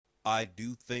I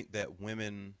do think that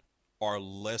women are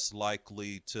less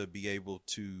likely to be able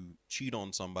to cheat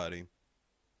on somebody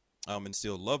and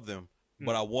still love them.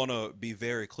 But I want to be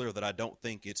very clear that I don't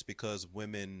think it's because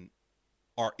women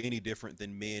are any different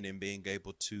than men in being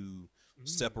able to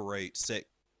separate sex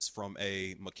from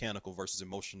a mechanical versus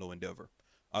emotional endeavor.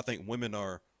 I think women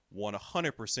are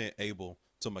 100% able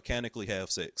to mechanically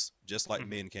have sex, just like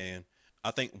men can.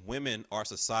 I think women are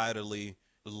societally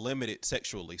limited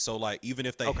sexually. So like even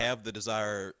if they have the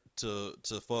desire to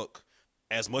fuck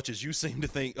as much as you seem to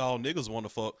think all niggas want to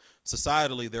fuck,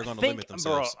 societally they're going to limit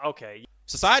themselves. Bro, okay.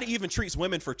 Society even treats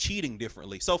women for cheating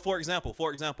differently. So for example,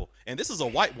 and this is a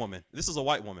white woman.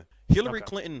 Hillary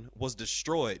Clinton was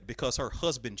destroyed because her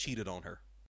husband cheated on her.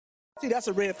 See, that's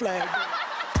a red flag.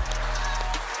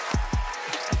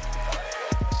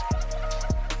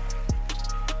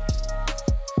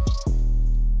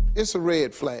 It's a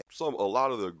red flag. A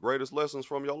lot of the greatest lessons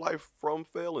from your life from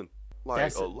failing.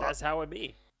 Like that's how it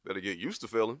be. Better get used to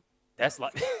failing. That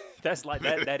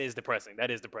is depressing.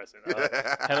 That is depressing.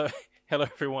 Hello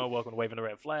everyone. Welcome to Waving the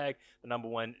Red Flag, the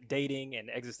 #1 dating and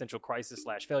existential crisis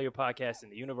 / failure podcast in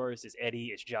the universe. It's Eddie,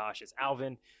 it's Josh, it's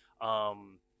Alvin. How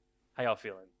y'all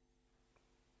feeling?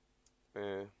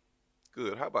 Man,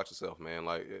 good. How about yourself, man?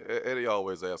 Like Eddie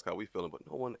always asks how we feeling, but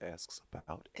no one asks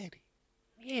about Eddie.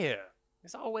 Yeah,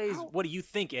 it's always what do you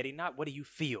think, Eddie? Not what do you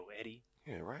feel, Eddie?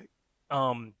 Yeah, right.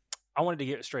 I wanted to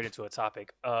get straight into a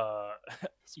topic.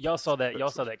 Y'all saw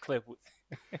that clip.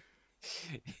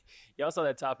 Y'all saw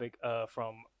that topic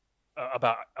from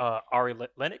about Ari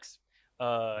Lennox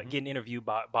getting interviewed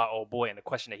by old boy and the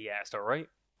question that he asked her, right?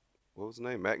 What was his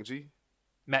name? Mac G?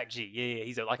 Mac G, yeah.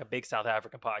 He's like a big South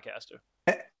African podcaster.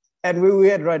 And where we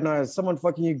at right now? Is someone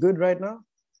fucking you good right now?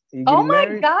 Oh my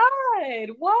married? God!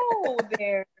 Whoa,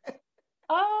 there.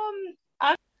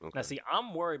 Now see,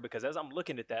 I'm worried because as I'm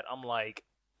looking at that, I'm like,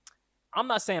 I'm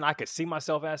not saying I could see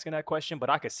myself asking that question, but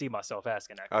I could see myself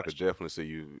asking that question. I could definitely see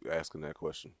you asking that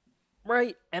question.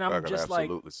 Right? And I'm just like,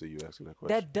 absolutely see you asking that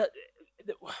question.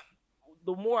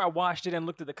 The more I watched it and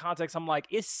looked at the context, I'm like,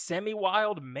 it's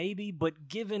semi-wild, maybe, but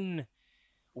given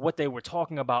what they were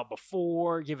talking about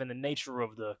before, given the nature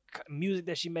of the music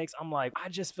that she makes, I'm like, I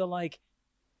just feel like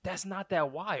that's not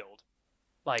that wild.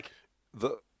 Like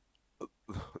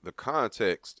the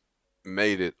context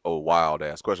made it a wild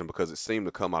ass question because it seemed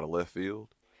to come out of left field,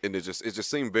 and it just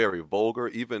seemed very vulgar.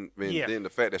 Even then, the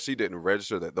fact that she didn't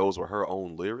register that those were her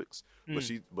own lyrics,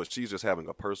 but she's just having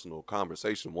a personal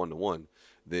conversation 1-to-1.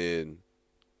 Then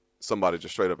somebody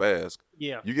just straight up asked,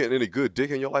 "You getting any good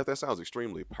dick in your life?" That sounds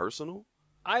extremely personal.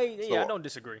 I don't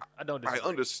disagree. I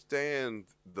understand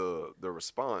the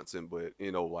response, but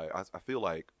like I feel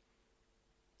like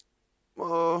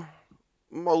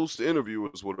most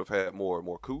interviewers would have had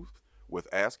more couth with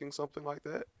asking something like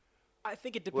that. I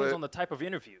think it depends on the type of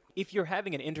interview. If you're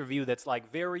having an interview that's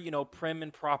like very, prim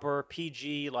and proper,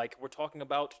 PG, like we're talking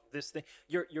about this thing,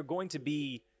 you're going to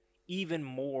be even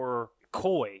more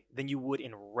coy than you would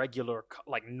in regular,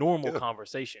 like normal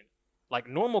conversation. Like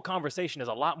normal conversation is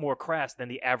a lot more crass than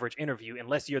the average interview,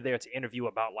 unless you're there to interview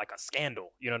about like a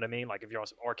scandal. You know what I mean? Like if you're on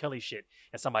some R. Kelly shit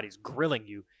and somebody's grilling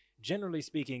you, generally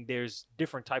speaking, there's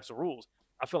different types of rules.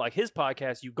 I feel like his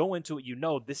podcast, you go into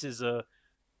it, this is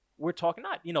we're talking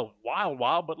not,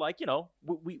 wild, but like,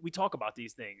 we talk about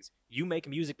these things. You make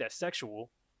music that's sexual.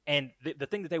 And the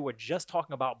thing that they were just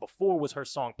talking about before was her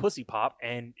song Pussy Pop.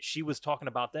 And she was talking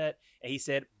about that. And he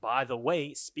said, by the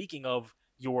way, speaking of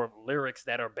your lyrics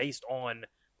that are based on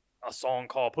a song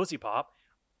called Pussy Pop,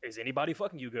 is anybody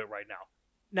fucking you good right now?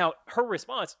 Now, her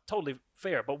response, totally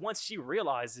fair. But once she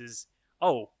realizes,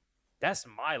 oh, that's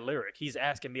my lyric. He's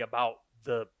asking me about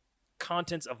the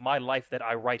contents of my life that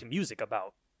I write music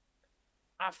about.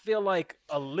 I feel like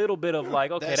a little bit of like,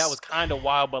 okay, that was kind of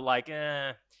wild, but like, Yeah,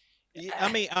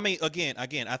 I mean, again,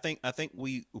 I think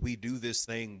we do this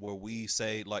thing where we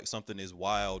say like something is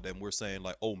wild, and we're saying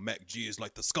like, oh, Mac G is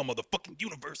like the scum of the fucking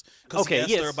universe. Okay,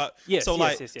 yes, about, yes, so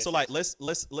yes, like, let's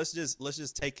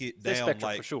just take it down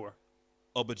like for sure.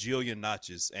 A bajillion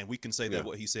notches, and we can say that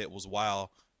what he said was wild,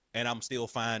 and I'm still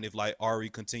fine if like Ari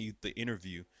continued the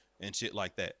interview and shit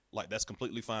like that. Like that's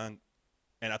completely fine,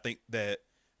 and I think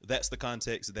that's the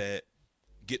context that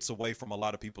gets away from a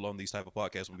lot of people on these type of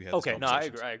podcasts when we have okay, no, I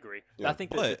agree. Yeah. I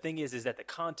think the thing is that the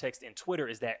context in Twitter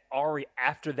is that Ari,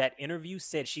 after that interview,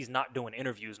 said she's not doing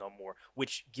interviews no more,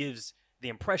 which gives the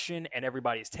impression, and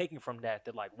everybody is taking from that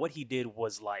like what he did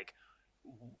was like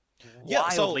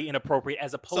wildly inappropriate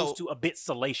as opposed to a bit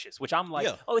salacious, which I'm like,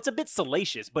 oh, it's a bit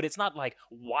salacious, but it's not like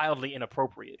wildly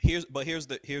inappropriate. Here's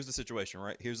the situation,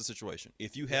 right? Here's the situation.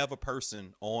 If you have a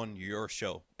person on your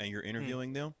show and you're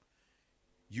interviewing them,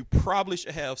 you probably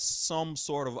should have some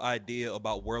sort of idea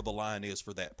about where the line is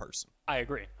for that person. I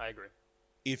agree.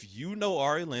 If you know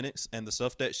Ari Lennox and the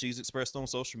stuff that she's expressed on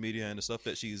social media and the stuff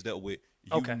that she's dealt with,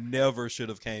 you never should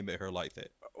have came at her like that.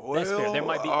 Well, that's fair.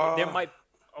 There might.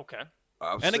 Okay.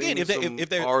 And again, if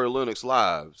they're Ari Lennox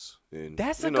lives, and,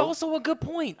 that's also a good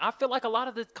point. I feel like a lot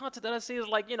of the content that I see is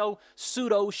like,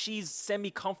 pseudo. She's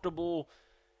semi-comfortable,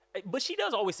 but she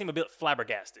does always seem a bit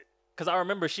flabbergasted. Because I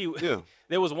remember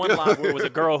there was one live where it was a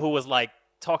girl who was like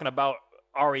talking about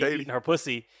Ari eating her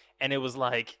pussy, and it was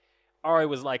like Ari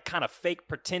was like kind of fake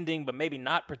pretending, but maybe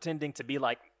not pretending to be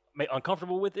like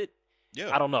uncomfortable with it.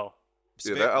 Yeah, I don't know.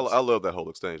 Yeah, I love that whole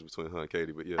exchange between her and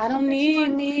Katie. But yeah, I don't need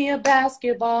me a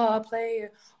basketball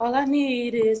player. All I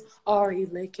need is Ari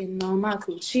licking on my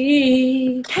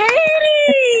coochie.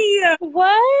 Katie,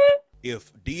 what?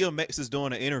 If DMX is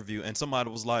doing an interview and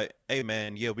somebody was like, "Hey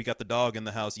man, yeah, we got the dog in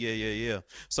the house, yeah.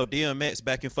 So DMX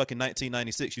back in fucking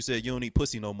 1996, you said you don't eat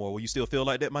pussy no more. Will you still feel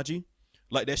like that, my G?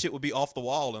 Like that shit would be off the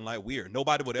wall and like weird.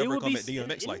 Nobody would ever come at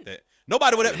DMX like that.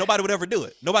 Nobody would ever do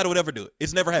it. Nobody would ever do it.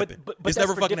 It's never happened. But it's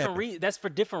never fucking happened. That's for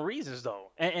different reasons though.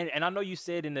 And I know you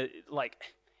said in the like.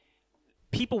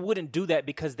 People wouldn't do that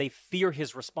because they fear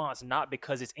his response, not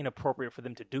because it's inappropriate for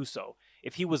them to do so.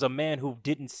 If he was a man who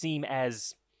didn't seem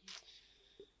as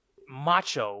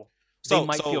macho, they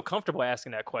might feel comfortable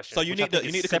asking that question. So you need to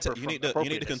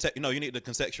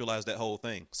contextualize that whole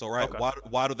thing. So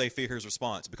why do they fear his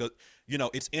response? Because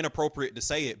it's inappropriate to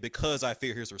say it because I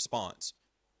fear his response.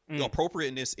 The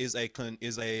appropriateness is a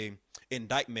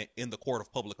indictment in the court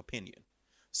of public opinion.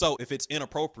 So if it's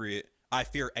inappropriate, I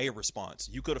fear a response.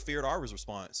 You could have feared Ari's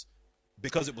response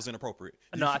because it was inappropriate.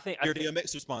 I think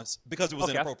DMX's response because it was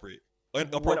inappropriate.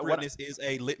 Appropriateness is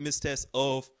a litmus test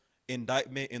of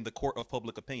indictment in the court of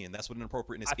public opinion. That's what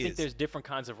inappropriateness is. I think there's different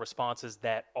kinds of responses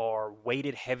that are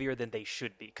weighted heavier than they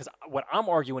should be. Because what I'm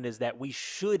arguing is that we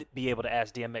should be able to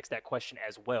ask DMX that question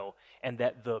as well, and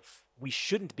that we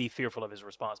shouldn't be fearful of his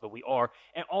response, but we are.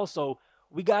 And also,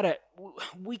 we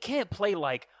can't play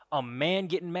like a man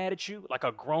getting mad at you, like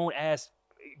a grown ass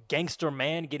gangster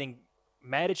man getting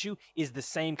mad at you is the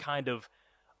same kind of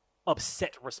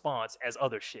upset response as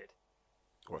other shit.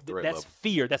 That's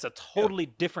fear. That's a totally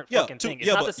different fucking thing. It's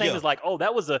not the same as like, oh,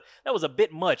 that was a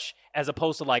bit much, as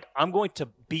opposed to like, I'm going to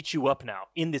beat you up now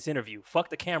in this interview. Fuck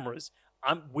the cameras.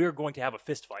 We're going to have a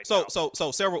fist fight. So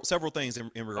several things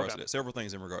in regards to that. Several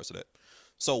things in regards to that.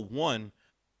 So one,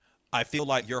 I feel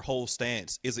like your whole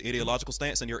stance is an ideological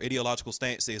stance, and your ideological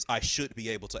stance is I should be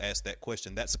able to ask that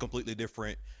question. That's a completely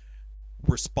different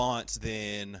response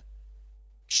than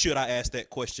should I ask that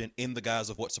question in the guise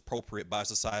of what's appropriate by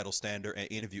societal standard and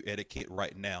interview etiquette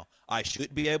right now. I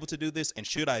should be able to do this, and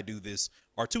should I do this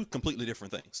are two completely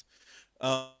different things.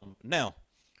 Now,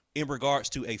 in regards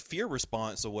to a fear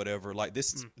response or whatever, like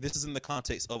this is in the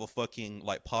context of a fucking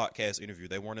like podcast interview.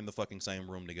 They weren't in the fucking same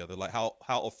room together. Like how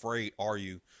afraid are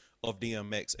you of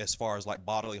DMX as far as like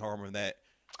bodily harm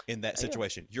in that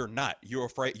situation? You're not. You're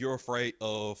afraid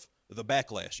of the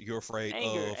backlash. You're afraid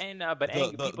of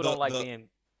people don't like being.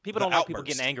 People don't like people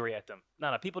getting angry at them.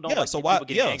 No, people don't like people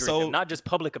getting angry at them. Not just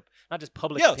public opinion.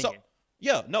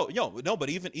 But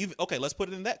even okay, let's put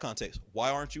it in that context.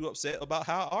 Why aren't you upset about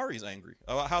how Ari's angry?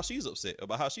 About how she's upset?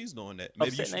 About how she's doing that?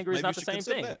 Upset and angry is not the same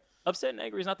thing. Upset and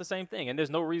angry is not the same thing, and there's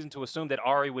no reason to assume that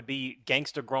Ari would be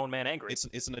gangster grown man angry.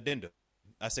 It's an addendum.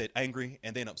 I said angry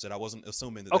and then upset. I wasn't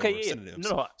assuming that they were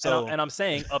synonyms. No. So, and I'm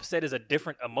saying upset is a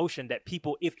different emotion that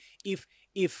people if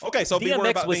so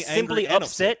DMX was simply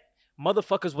upset,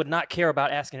 motherfuckers would not care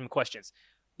about asking him questions.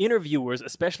 Interviewers,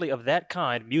 especially of that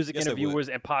kind, music interviewers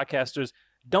and podcasters,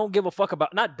 don't give a fuck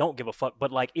about, not don't give a fuck,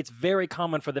 but like it's very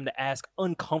common for them to ask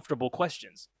uncomfortable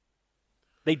questions.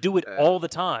 They do it all the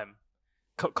time.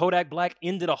 Kodak Black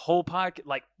ended a whole podcast.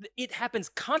 Like it happens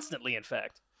constently, in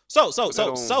fact. So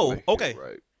okay.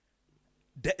 Right.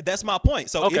 That's my point.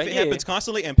 So if it happens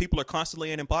constantly and people are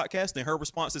constantly in podcasts, then her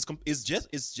response is just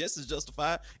as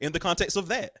justified in the context of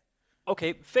that.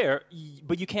 Okay, fair,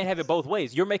 but you can't have it both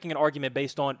ways. You're making an argument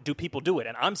based on do people do it,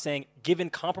 and I'm saying given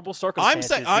comparable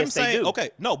circumstances, they do. Okay,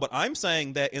 no, but I'm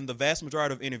saying that in the vast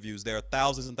majority of interviews, there are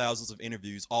thousands and thousands of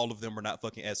interviews. All of them are not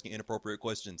fucking asking inappropriate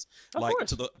questions,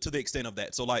 to the extent of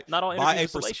that. So like, not all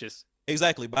interviews are salacious.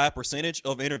 Exactly, by a percentage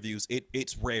of interviews,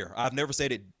 it's rare. I've never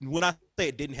said it. When I say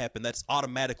it didn't happen, that's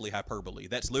automatically hyperbole.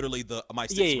 That's literally my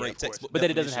sixth grade textbook. But then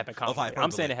it doesn't happen commonly.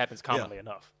 I'm saying it happens commonly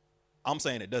enough. I'm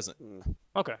saying it doesn't.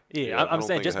 Okay. Yeah, I'm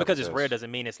saying just because it's rare doesn't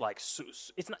mean it's like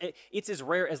it's not. It's as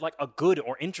rare as like a good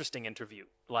or interesting interview.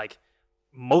 Like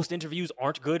most interviews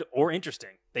aren't good or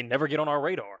interesting. They never get on our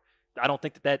radar. I don't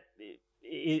think that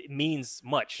it means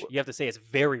much. You have to say it's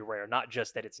very rare, not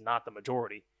just that it's not the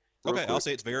majority. Okay, I'll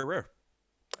say it's very rare.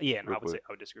 Yeah, no, I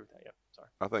would disagree with that. Yeah, sorry.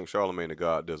 I think Charlamagne the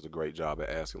God does a great job at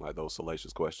asking like those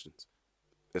salacious questions,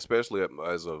 especially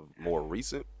as of more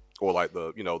recent or like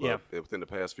within the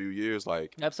past few years.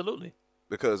 Like, absolutely,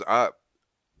 because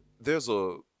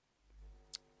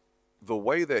the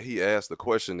way that he asked the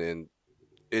question, and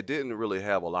it didn't really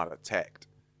have a lot of tact.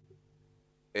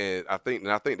 And I think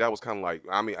that was kind of like,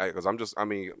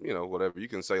 whatever you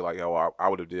can say, like, oh, I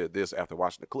would have did this after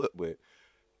watching the clip, but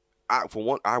I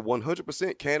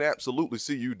 100% can absolutely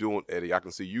see you doing, Eddie. I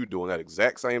can see you doing that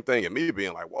exact same thing, and me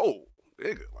being like, whoa,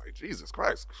 nigga, like, Jesus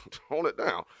Christ, tone it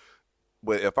down.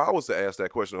 But if I was to ask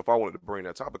that question, if I wanted to bring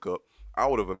that topic up, I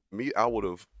would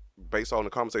have, based on the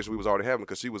conversation we was already having,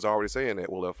 because she was already saying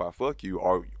that, well, if I fuck you,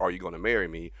 are you going to marry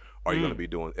me? Are you going to be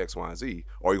doing X, Y, and Z?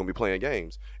 Or are you going to be playing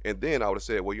games? And then I would have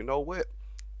said, well, you know what?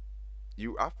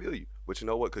 I feel you. But you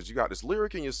know what? Because you got this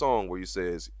lyric in your song where you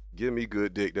says, give me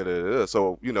good dick, da da da.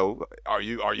 So, are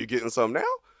you getting some now?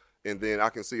 And then I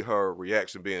can see her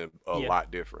reaction being a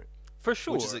lot different. For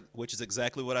sure. Which is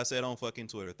exactly what I said on fucking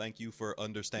Twitter. Thank you for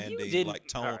understanding like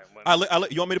tone. Right, well,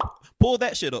 you want me to pull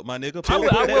that shit up, my nigga? Pull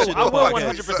I that shit up.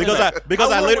 100%.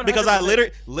 Because I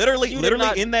literally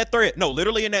in that thread. No,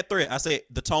 literally in that thread, I said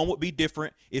the tone would be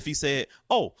different if he said,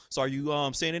 "Oh, so are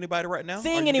you seeing anybody right now?"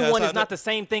 Seeing anyone is not the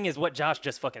same thing as what Josh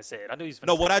just fucking said. I knew he's.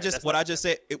 No, what I just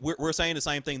said. We're saying the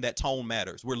same thing. That tone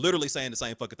matters. We're literally saying the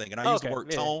same fucking thing, and I used the word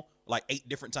tone like 8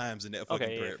 different times in that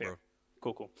fucking thread, bro.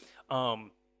 Cool.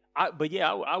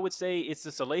 I would say it's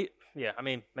a salacious. Yeah, I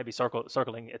mean, maybe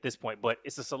circling at this point, but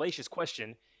it's a salacious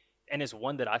question, and it's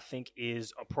one that I think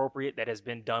is appropriate, that has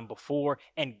been done before,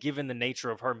 and given the nature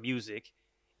of her music,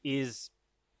 is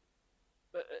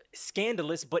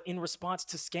scandalous, but in response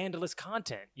to scandalous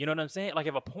content. You know what I'm saying? Like,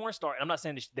 if a porn star, and I'm not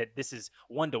saying that this is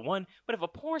 1-to-1, but if a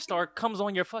porn star comes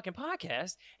on your fucking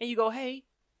podcast and you go, "Hey,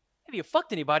 have you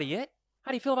fucked anybody yet?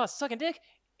 How do you feel about sucking dick?"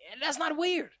 That's not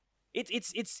weird.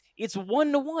 It's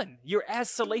 1-to-1. You're as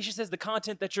salacious as the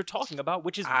content that you're talking about,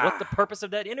 which is what the purpose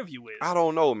of that interview is. I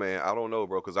don't know, man. I don't know,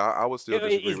 bro, because I would still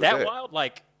disagree with that. Is that wild?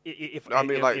 Like,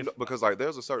 because like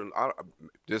there's a certain.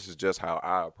 This is just how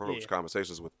I approach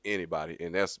conversations with anybody,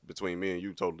 and that's between me and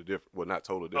you, totally different. Well, not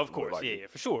totally different. Of course,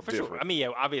 like, for sure. I mean,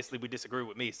 obviously we disagree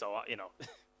with me, so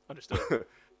understood.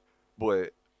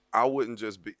 But I wouldn't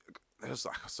just be. There's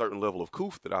like a certain level of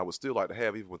coof that I would still like to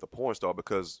have even with a porn star,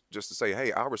 because just to say,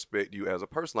 hey, I respect you as a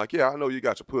person. Like, yeah, I know you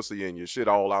got your pussy and your shit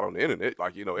all out on the internet.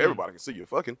 Like, everybody can see you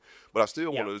fucking, but I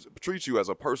still want to treat you as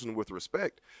a person with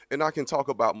respect. And I can talk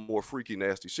about more freaky,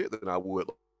 nasty shit than I would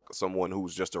like someone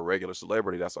who's just a regular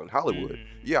celebrity that's in Hollywood.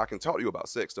 Yeah, I can talk to you about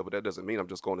sex stuff, but that doesn't mean I'm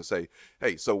just going to say,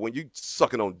 hey, so when you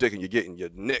sucking on dick and you're getting your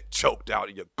neck choked out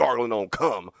and you're gargling on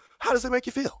cum, how does it make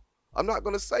you feel? I'm not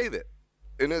going to say that.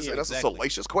 And that's a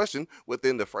salacious question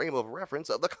within the frame of reference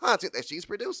of the content that she's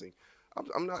producing.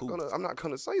 I'm not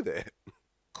gonna say that.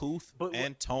 Couth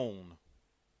and tone.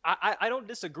 I don't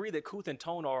disagree that couth and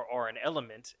tone are an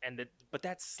element, but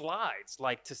that slides.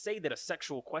 Like, to say that a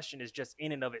sexual question is just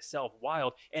in and of itself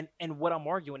wild. And what I'm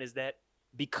arguing is that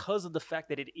because of the fact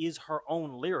that it is her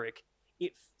own lyric,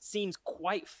 it seems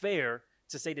quite fair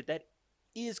to say that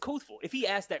is couthful. If he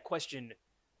asked that question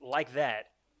like that,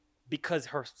 because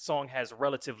her song has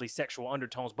relatively sexual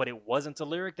undertones, but it wasn't a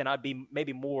lyric, then I'd be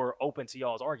maybe more open to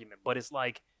y'all's argument. But it's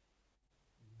like,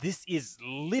 this is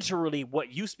literally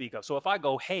what you speak of. So if I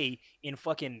go, hey, in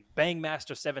fucking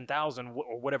Bangmaster 7000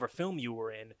 or whatever film you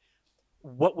were in,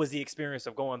 what was the experience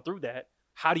of going through that?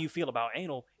 How do you feel about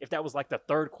anal? If that was like the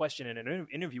third question in an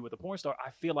interview with a porn star,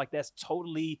 I feel like that's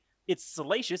it's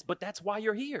salacious, but that's why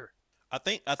you're here. I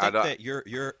think that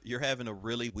you're having a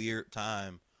really weird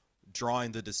time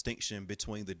drawing the distinction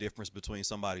between the difference between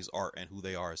somebody's art and who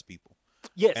they are as people.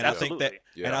 Yes, and absolutely.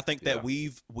 I think that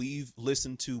we've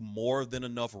listened to more than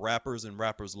enough rappers and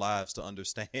rappers' lives to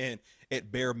understand, at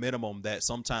bare minimum, that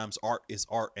sometimes art is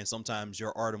art, and sometimes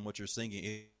your art and what you're singing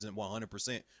isn't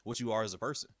 100% what you are as a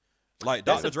person. Like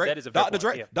Dr. Dre and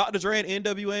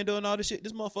NWA and doing all this shit.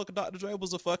 This motherfucker Dr. Dre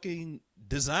was a fucking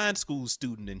design school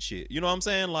student and shit. You know what I'm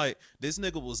saying? Like, this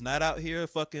nigga was not out here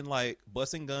fucking like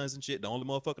busting guns and shit. The only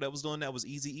motherfucker that was doing that was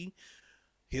Eazy-E.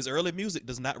 His early music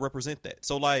does not represent that.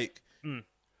 So like,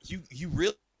 you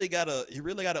really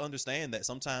gotta understand that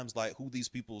sometimes like who these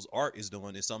people's art is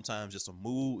doing is sometimes just a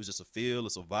mood, it's just a feel,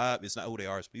 it's a vibe. It's not who they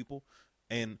are as people.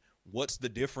 And what's the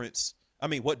difference? I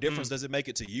mean, what difference does it make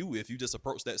it to you if you just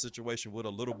approach that situation with a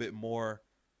little bit more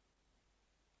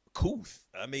couth?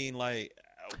 I mean, like,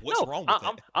 what's wrong with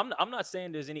that? I'm not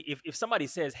saying there's any. If somebody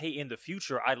says, "Hey, in the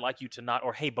future, I'd like you to not,"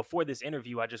 or "Hey, before this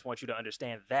interview, I just want you to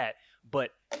understand that,"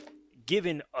 but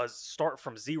given a start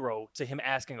from zero to him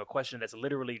asking a question that's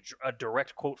literally a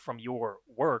direct quote from your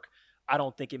work, I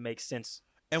don't think it makes sense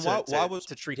And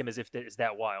to treat him as if it's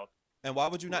that wild. And why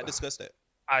would you not discuss that?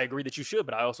 I agree that you should,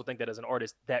 but I also think that as an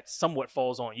artist, that somewhat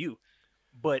falls on you.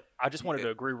 But I just wanted to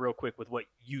agree real quick with what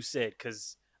you said,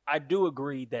 because I do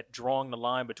agree that drawing the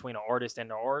line between an artist and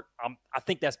the art, I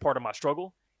think that's part of my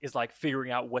struggle, is like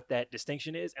figuring out what that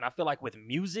distinction is. And I feel like with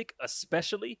music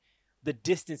especially, the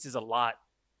distance is a lot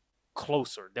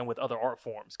closer than with other art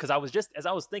forms. Because as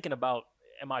I was thinking about,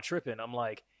 am I tripping? I'm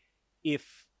like,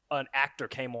 if an actor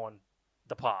came on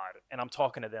the pod and I'm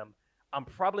talking to them, I'm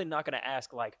probably not going to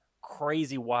ask like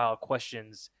crazy wild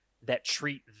questions that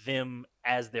treat them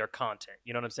as their content.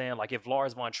 You know what I'm saying? Like if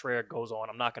Lars von Trier goes on,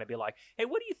 I'm not going to be like, hey,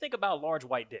 what do you think about large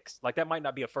white dicks? Like that might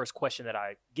not be a first question that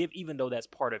I give, even though that's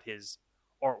part of his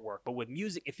artwork. But with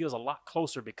music, it feels a lot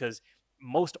closer because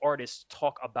most artists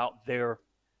talk about their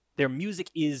music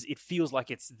it feels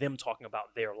like it's them talking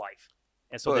about their life.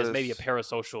 And so there's maybe a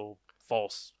parasocial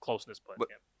false closeness.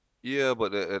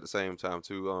 But at the same time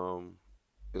too,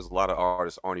 there's a lot of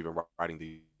artists aren't even writing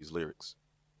these lyrics.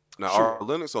 Now, Ari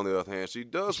Lennox, on the other hand, she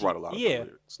does write a lot of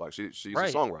lyrics. Like she's a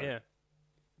songwriter. Yeah.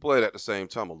 But at the same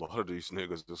time, a lot of these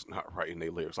niggas just not writing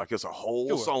their lyrics. Like it's a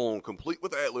whole song complete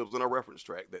with ad-libs and a reference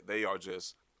track that they are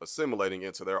just assimilating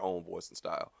into their own voice and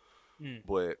style.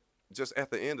 But just at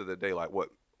the end of the day, like what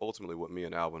me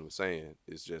and Alvin were saying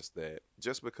is just that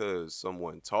just because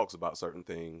someone talks about certain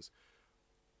things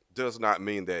does not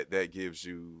mean that gives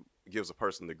a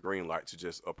person the green light to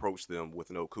just approach them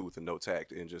with no couth and no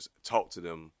tact and just talk to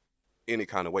them any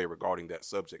kind of way regarding that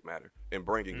subject matter and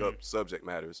bringing up subject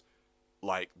matters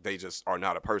like they just are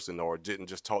not a person or didn't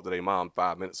just talk to their mom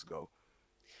 5 minutes ago.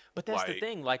 But that's the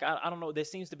thing. Like, I don't know. There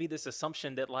seems to be this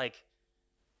assumption that like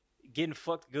getting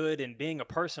fucked good and being a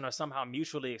person are somehow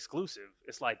mutually exclusive.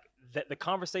 It's like that the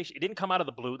conversation, it didn't come out of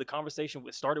the blue. The conversation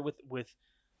started with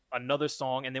another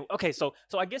song. And then, okay, so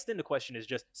I guess then the question is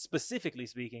just specifically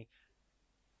speaking,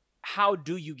 how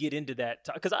do you get into that?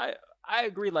 Because I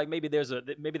agree, like maybe there's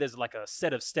like a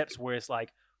set of steps where it's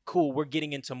like, cool, we're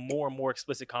getting into more and more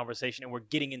explicit conversation and we're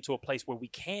getting into a place where we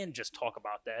can just talk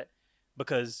about that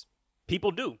because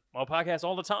people do on podcasts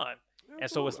all the time. And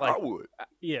so it's like, I would.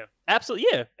 Yeah, absolutely.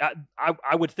 Yeah,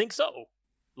 I would think so.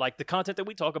 Like the content that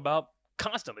we talk about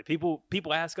constantly,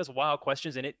 people ask us wild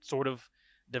questions and it sort of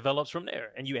develops from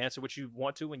there. And you answer what you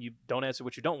want to and you don't answer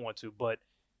what you don't want to. But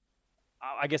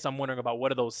I guess I'm wondering about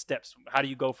what are those steps? How do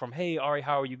you go from, hey, Ari,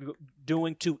 how are you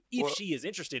doing to if she is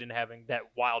interested in having that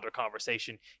wilder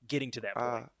conversation, getting to that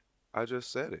point? I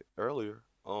just said it earlier.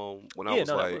 When I was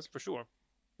like, that was for sure.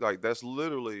 Like that's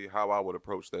literally how I would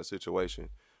approach that situation.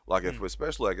 Like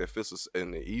especially like if it's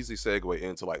an easy segue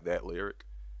into like that lyric,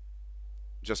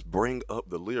 just bring up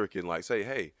the lyric and like say,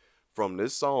 hey, from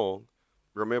this song,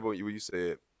 remember when you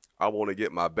said, I want to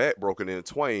get my back broken in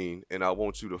twain, and I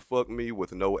want you to fuck me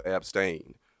with no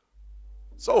abstain.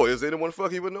 So, is anyone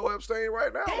fucking with no abstain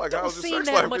right now? That like, how's the sex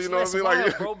life? You know what I mean?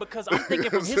 Like, bro, because I'm thinking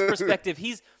from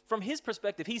his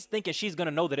perspective, he's thinking she's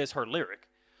gonna know that it's her lyric.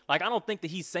 Like, I don't think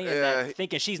that he's saying that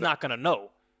thinking she's not gonna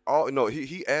know. Oh no,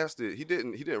 he asked it. He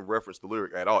didn't reference the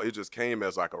lyric at all. It just came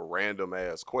as like a random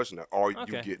ass question. Are you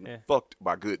getting fucked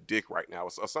by good dick right now,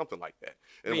 or something like that?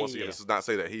 And once again, this does not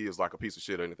say that he is like a piece of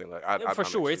shit or anything like. For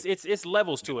sure, it's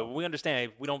levels to it. We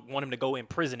understand. We don't want him to go in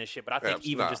prison and shit, but I think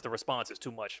just the response is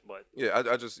too much. But yeah,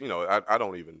 I just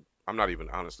I'm not even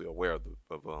honestly aware of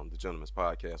the Gentleman's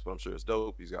Podcast, but I'm sure it's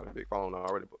dope. He's got a big following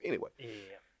already. But anyway,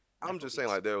 I'm just saying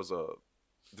like there was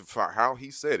how he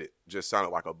said it just sounded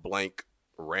like a blank,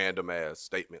 random ass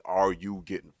statement. Are you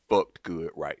getting fucked good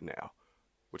right now?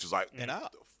 Which is like, and the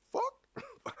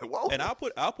fuck? Whoa. And I'll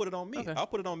put it on me. Okay. I'll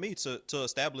put it on me to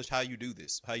establish how you do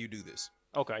this.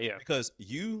 Okay, yeah. Because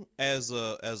you as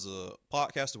a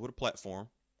podcaster with a platform,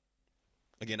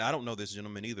 again, I don't know this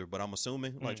gentleman either, but I'm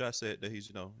assuming, like Josh said, that he's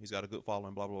got a good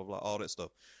following, blah blah blah, all that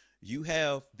stuff. You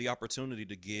have the opportunity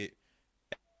to get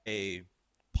a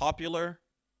popular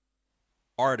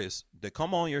artists that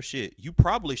come on your shit. You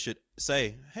probably should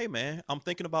say, hey man, I'm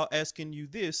thinking about asking you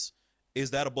this.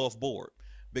 Is that above board?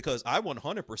 Because I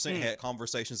 100% had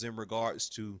conversations in regards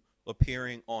to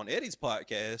appearing on Eddie's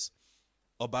podcast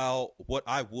about what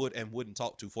I would and wouldn't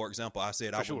talk to. For example, I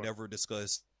said would never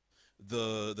discuss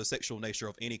the sexual nature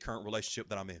of any current relationship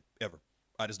that I'm in ever.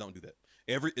 I just don't do that.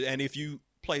 And if you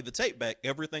play the tape back,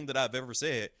 everything that I've ever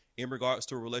said in regards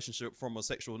to a relationship from a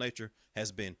sexual nature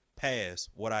has been past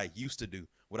what I used to do,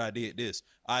 what I did this.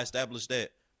 I established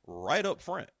that right up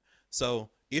front. So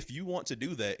if you want to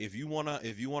do that, if you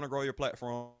wanna grow your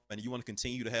platform and you want to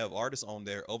continue to have artists on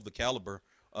there of the caliber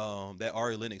that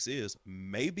Ari Lennox is,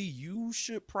 maybe you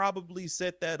should probably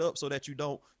set that up so that you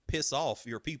don't piss off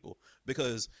your people.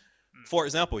 Because, for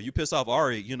example, you piss off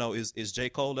Ari, you know, is J.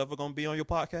 Cole ever going to be on your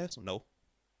podcast? No.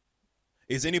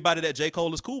 Is anybody that J.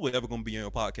 Cole is cool with ever going to be on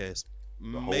your podcast?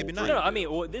 Maybe not. No, I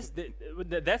mean, well,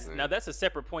 that's a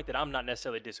separate point that I'm not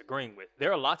necessarily disagreeing with.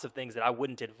 There are lots of things that I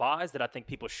wouldn't advise that I think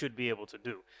people should be able to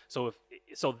do. So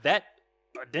that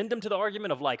addendum to the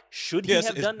argument of like, should he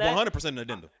have done that? 100% an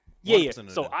addendum. Yeah.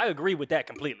 So I agree with that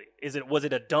completely. Was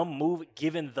it a dumb move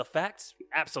given the facts?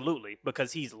 Absolutely,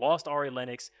 because he's lost Ari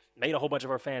Lennox, made a whole bunch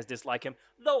of our fans dislike him.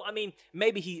 Though, I mean,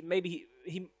 maybe he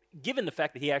given the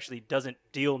fact that he actually doesn't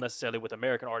deal necessarily with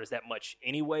American artists that much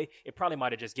anyway, it probably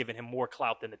might have just given him more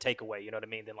clout than the takeaway, you know what I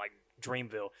mean, than like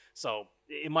Dreamville. So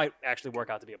it might actually work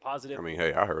out to be a positive. I mean,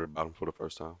 hey, I heard about him for the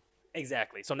first time.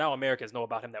 Exactly. So now Americans know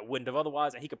about him that wouldn't have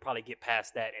otherwise, and he could probably get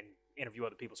past that and interview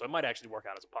other people. So it might actually work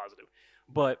out as a positive.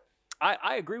 But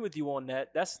I agree with you on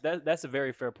that. That's a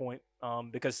very fair point,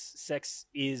 because sex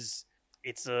it's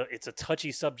a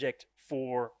touchy subject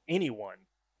for anyone.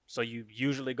 So you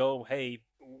usually go, hey,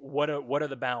 what are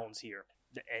the bounds here,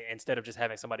 instead of just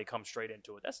having somebody come straight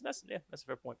into it. That's a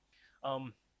fair point.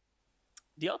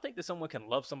 Do y'all think that someone can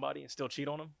love somebody and still cheat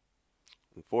on them?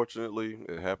 Unfortunately,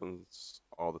 it happens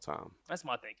all the time. That's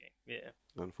my thinking. Yeah.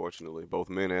 Unfortunately, both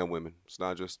men and women. It's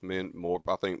not just men.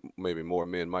 I think maybe more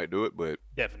men might do it, but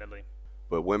definitely.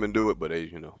 But women do it. But they,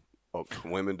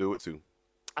 women do it too.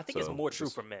 I think it's more true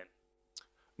for men.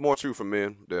 More true for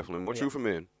men, definitely. More true for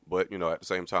men. But at the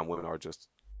same time, women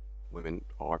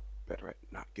are better at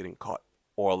not getting caught,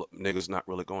 or niggas not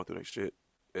really going through their shit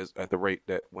at the rate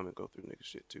that women go through niggas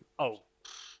shit too. Oh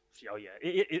yeah.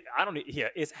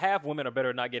 It's half women are better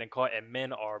at not getting caught, and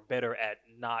men are better at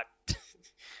not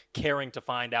caring to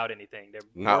find out anything. They're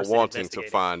not wanting to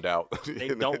find out. They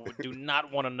do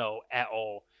not want to know at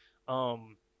all.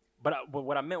 But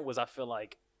what I meant was, I feel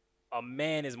like a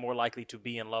man is more likely to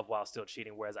be in love while still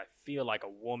cheating, whereas I feel like a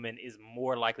woman is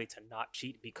more likely to not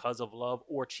cheat because of love,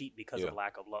 or cheat because of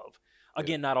lack of love.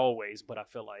 Again, not always, but I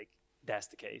feel like that's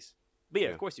the case. But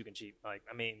of course you can cheat. Like,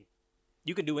 I mean,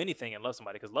 you can do anything and love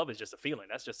somebody, because love is just a feeling.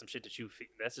 That's just some shit that you feel.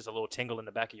 That's just a little tingle in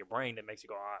the back of your brain that makes you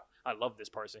go, I love this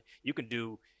person. You can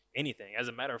do anything. As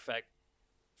a matter of fact,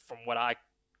 from what I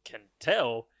can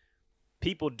tell,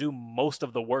 people do most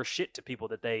of the worst shit to people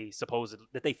that they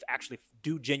actually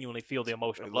do genuinely feel the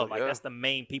emotion of love. Like, that's the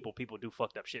main people do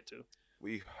fucked up shit to.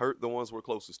 We hurt the ones we're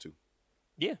closest to.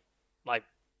 Yeah. Like,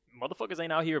 motherfuckers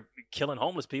ain't out here killing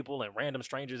homeless people and random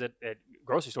strangers at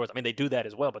grocery stores. I mean, they do that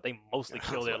as well, but they mostly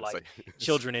kill their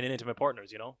children and intimate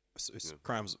partners, It's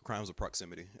crimes of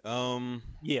proximity.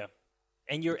 Yeah.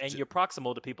 And you're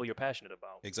proximal to people you're passionate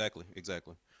about. Exactly. I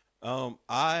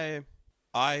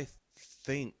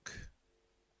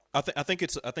think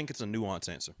it's a nuanced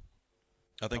answer.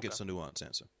 It's a nuanced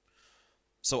answer.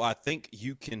 So I think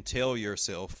you can tell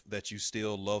yourself that you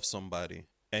still love somebody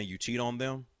and you cheat on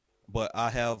them, but I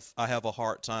have a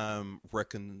hard time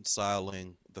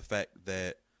reconciling the fact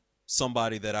that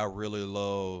somebody that I really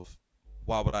love,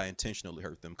 why would I intentionally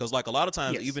hurt them? Because like a lot of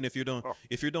times, even if you're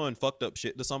doing fucked up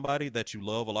shit to somebody that you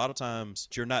love, a lot of times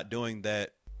you're not doing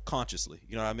that consciously.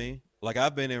 You know what I mean? Like,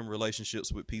 I've been in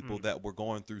relationships with people that were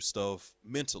going through stuff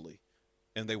mentally,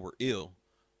 and they were ill,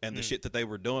 and the shit that they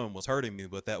were doing was hurting me,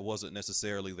 but that wasn't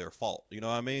necessarily their fault. You know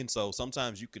what I mean? So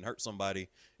sometimes you can hurt somebody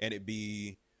and it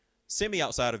be semi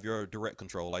outside of your direct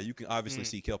control. Like, you can obviously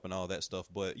seek help and all that stuff,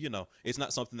 but it's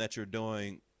not something that you're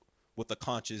doing with a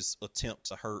conscious attempt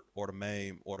to hurt or to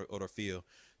maim or to feel.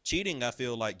 Cheating, I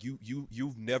feel like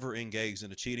you've never engaged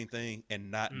in a cheating thing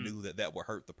and not knew that would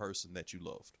hurt the person that you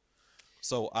loved.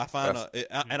 So I find,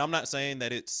 and I'm not saying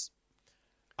that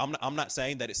I'm not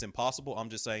saying that it's impossible. I'm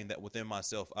just saying that within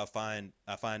myself, I find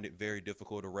it very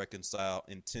difficult to reconcile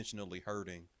intentionally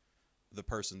hurting the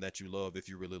person that you love if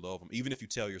you really love them, even if you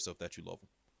tell yourself that you love them.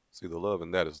 See, the love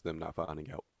in that is them not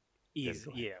finding out.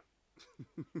 Easy,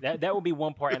 yeah. That would be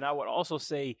one part, and I would also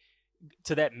say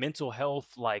to that mental health,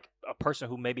 like a person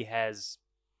who maybe has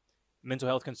mental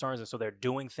health concerns, and so they're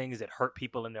doing things that hurt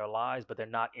people in their lives, but they're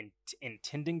not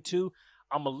intending to.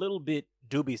 I'm a little bit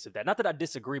dubious of that. Not that I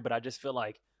disagree, but I just feel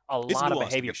like a lot of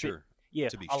behavior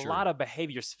lot of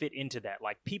behaviors fit into that.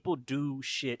 Like, people do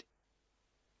shit.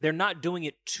 They're not doing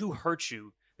it to hurt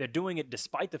you. They're doing it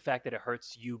despite the fact that it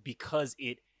hurts you because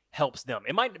it helps them.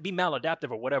 It might be maladaptive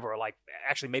or whatever, or like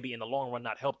actually maybe in the long run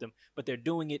not help them, but they're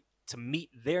doing it to meet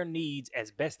their needs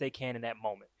as best they can in that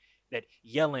moment. That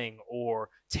yelling or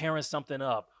tearing something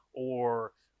up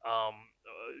or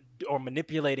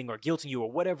manipulating or guilting you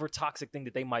or whatever toxic thing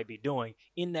that they might be doing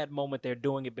in that moment, they're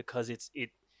doing it because it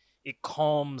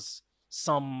calms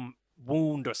some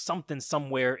wound or something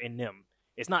somewhere in them.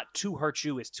 It's not to hurt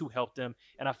you, it's to help them.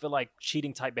 And I feel like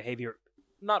cheating type behavior,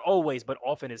 not always, but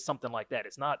often is something like that.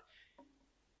 It's not,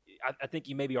 I think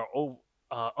you maybe are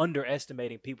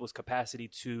underestimating people's capacity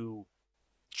to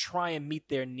try and meet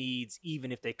their needs,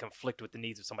 even if they conflict with the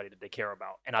needs of somebody that they care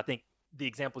about. And I think the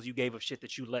examples you gave of shit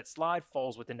that you let slide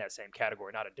falls within that same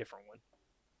category, not a different one.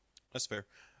 That's fair.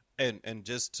 And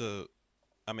just to,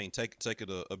 I mean, take it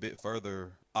a bit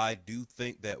further, I do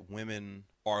think that women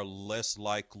are less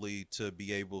likely to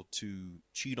be able to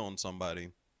cheat on somebody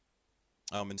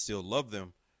and still love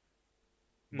them.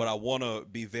 But I want to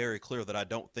be very clear that I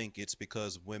don't think it's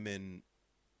because women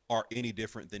are any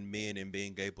different than men in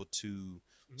being able to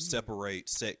separate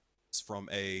sex from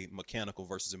a mechanical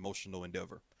versus emotional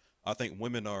endeavor. I think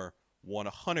women are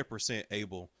 100%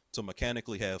 able to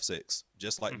mechanically have sex,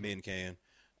 just like men can,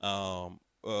 at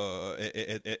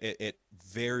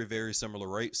very, very similar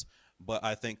rates. But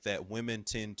I think that women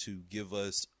tend to give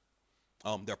us,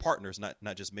 their partners, not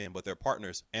just men, but their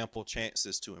partners, ample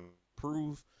chances to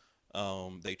improve.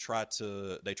 They try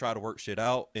to work shit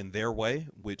out in their way,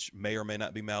 which may or may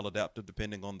not be maladaptive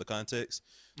depending on the context.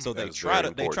 So they try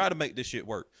to make this shit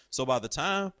work. So by the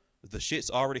time the shit's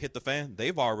already hit the fan,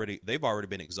 they've already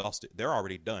been exhausted. They're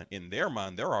already done. In their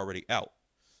mind, they're already out.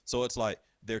 So it's like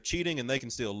they're cheating and they can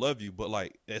still love you, but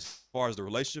like as far as the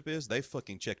relationship is, they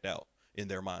fucking checked out in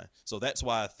their mind. So that's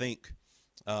why I think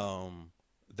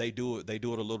they do it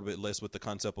a little bit less with the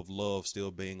concept of love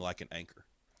still being like an anchor.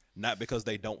 Not because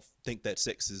they don't think that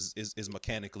sex is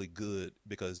mechanically good,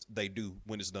 because they do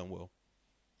when it's done well.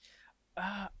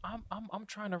 I'm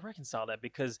trying to reconcile that,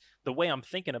 because the way I'm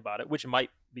thinking about it, which might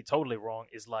be totally wrong,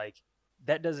 is like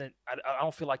that doesn't. I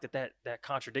don't feel like that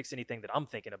contradicts anything that I'm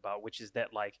thinking about, which is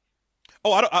that like.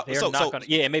 Oh, I don't. They're not gonna,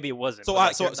 yeah, maybe it wasn't. So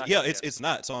like, it's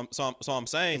not. So I'm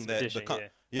saying that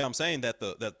I'm saying that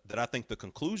that I think the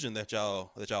conclusion that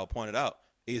y'all pointed out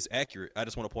is accurate. I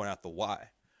just want to point out the why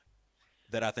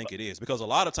that I think it is, because a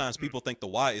lot of times people think the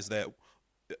why is that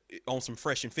on some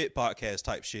Fresh and Fit podcast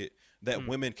type shit that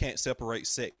women can't separate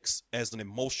sex as an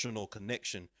emotional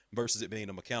connection versus it being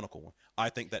a mechanical one. I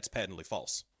think that's patently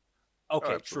false.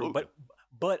 Okay, true,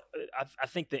 but I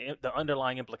think the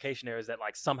underlying implication there is that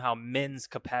like somehow men's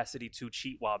capacity to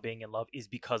cheat while being in love is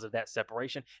because of that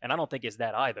separation, and I don't think it's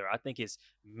that either. I think it's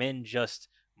men just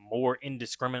more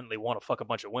indiscriminately want to fuck a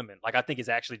bunch of women. Like I think it's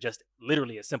actually just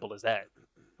literally as simple as that.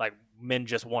 Like men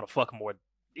just want to fuck more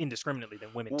indiscriminately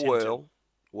than women tend to.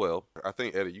 Well, I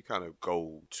think, Eddie, you kind of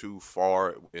go too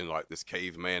far in like this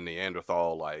caveman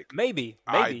Neanderthal like maybe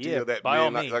idea that by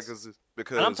all means.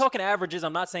 Because and I'm talking averages.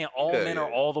 I'm not saying all men are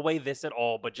all the way this at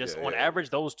all, but just on average,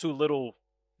 those two little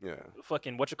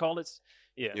fucking what you call it,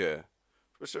 yeah,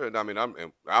 for sure. And I mean,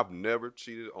 I've never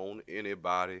cheated on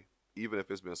anybody, even if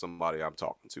it's been somebody I'm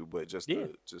talking to. But just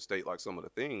to state like some of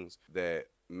the things that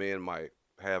men might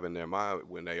have in their mind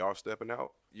when they are stepping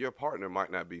out, your partner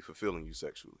might not be fulfilling you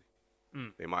sexually.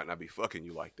 They might not be fucking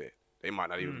you like that. They might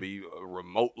not even be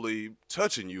remotely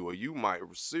touching you, or you might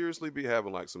seriously be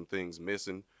having like some things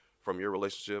missing from your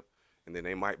relationship, and then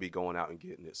they might be going out and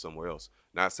getting it somewhere else.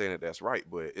 Not saying that that's right,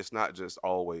 but it's not just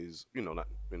always, not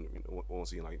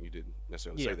once again, like you didn't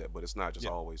necessarily say that, but it's not just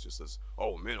always just this,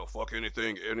 oh, men will fuck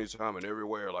anything, anytime, and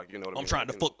everywhere, like, what I mean?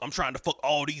 I'm trying to fuck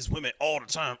all these women all the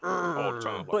time. All the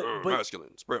time, but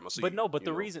masculine, spread my seed. But no,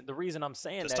 the reason I'm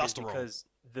saying that is because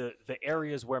the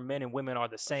areas where men and women are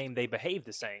the same, they behave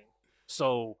the same.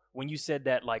 So when you said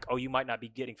that, like, oh, you might not be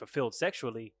getting fulfilled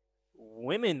sexually,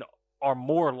 women are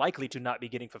more likely to not be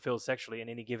getting fulfilled sexually in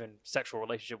any given sexual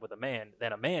relationship with a man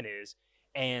than a man is.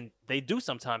 And they do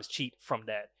sometimes cheat from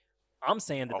that. I'm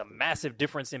saying that the massive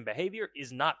difference in behavior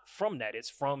is not from that. It's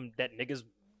from that niggas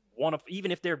want to,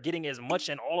 even if they're getting as much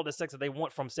and all of the sex that they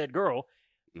want from said girl,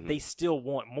 they still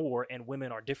want more, and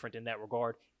women are different in that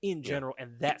regard in general,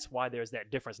 and that's why there's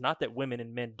that difference. Not that women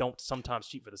and men don't sometimes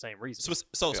cheat for the same reason.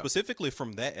 So specifically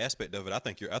from that aspect of it, I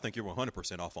think you're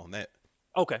 100% off on that.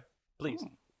 Okay, please.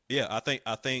 Yeah, I think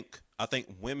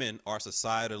women are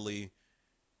societally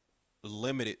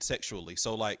limited sexually.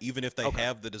 So like even if they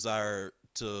have the desire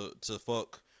to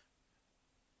fuck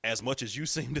as much as you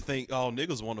seem to think all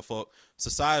niggas want to fuck,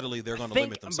 societally they're going to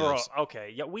limit themselves. Bro,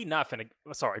 okay, yeah, we not finna.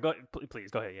 Sorry, go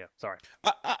please go ahead. Yeah, sorry.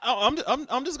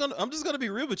 I'm just gonna be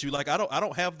real with you. Like I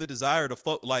don't have the desire to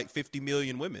fuck like 50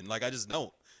 million women. Like I just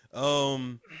don't.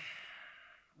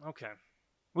 Okay.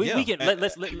 We can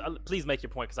let's please make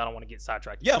your point, because I don't want to get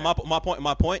sidetracked. Yeah,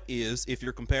 my point is if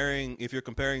you're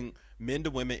comparing men to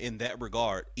women in that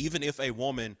regard, even if a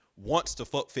woman wants to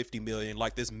fuck 50 million,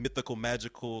 like this mythical,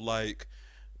 magical, like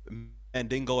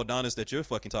Dingo Adonis that you're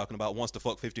fucking talking about wants to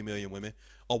fuck 50 million women.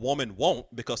 A woman won't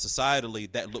because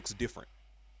societally that looks different.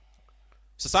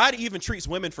 Society even treats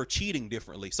women for cheating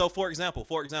differently. So, for example,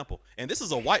 and this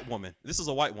is a white woman.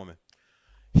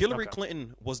 Hillary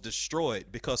Clinton was destroyed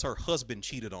because her husband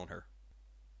cheated on her.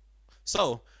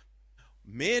 So,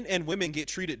 men and women get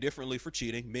treated differently for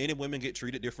cheating. Men and women get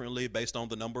treated differently based on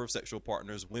the number of sexual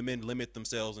partners. Women limit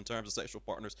themselves in terms of sexual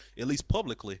partners, at least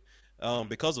publicly,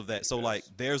 because of that. So, like,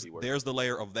 there's the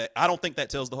layer of that. I don't think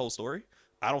that tells the whole story.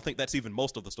 I don't think that's even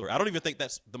most of the story. I don't even think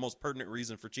that's the most pertinent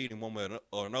reason for cheating one way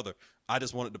or another. I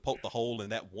just wanted to poke the hole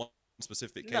in that one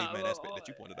specific caveman aspect that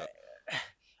you pointed out.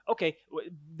 Okay,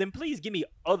 then please give me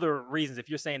other reasons if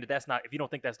you're saying if you don't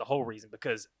think that's the whole reason,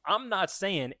 because I'm not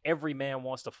saying every man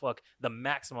wants to fuck the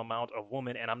maximum amount of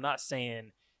women, and I'm not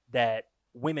saying that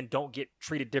women don't get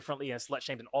treated differently and slut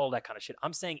shamed and all that kind of shit.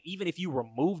 I'm saying even if you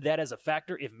remove that as a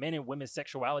factor, if men and women's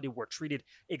sexuality were treated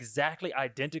exactly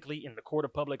identically in the court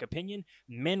of public opinion,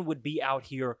 men would be out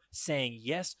here saying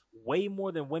yes way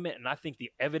more than women, and I think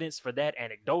the evidence for that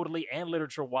anecdotally and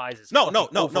literature-wise is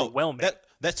overwhelming.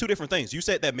 That's two different things. You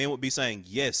said that men would be saying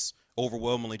yes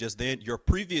overwhelmingly just then. Your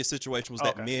previous situation was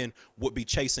that men would be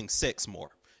chasing sex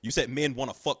more. You said men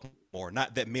want to fuck more,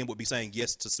 not that men would be saying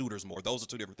yes to suitors more. Those are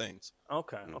two different things.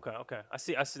 Okay. I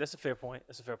see. That's a fair point.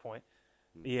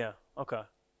 Yeah. Okay.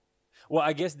 Well,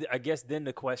 I guess then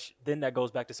the question that goes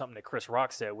back to something that Chris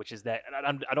Rock said, which is that,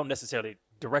 and I don't necessarily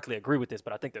directly agree with this,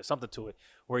 but I think there's something to it,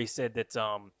 where he said that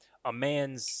a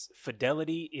man's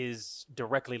fidelity is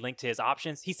directly linked to his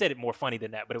options. He said it more funny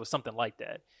than that, but it was something like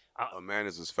that. A man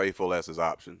is as faithful as his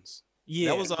options.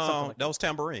 Yeah, that was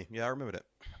Tambourine. Yeah, I remember that.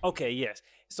 Okay, yes.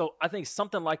 So I think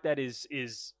something like that is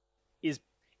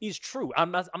true.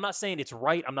 I'm not saying it's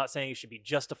right. I'm not saying it should be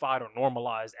justified or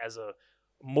normalized as a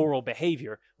moral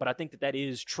behavior, but I think that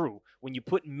is true. When you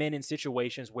put men in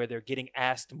situations where they're getting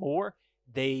asked more,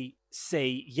 they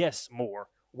say yes more,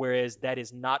 whereas that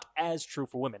is not as true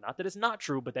for women. Not that it's not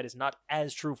true, but that is not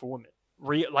as true for women.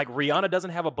 Like Rihanna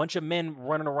doesn't have a bunch of men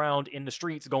running around in the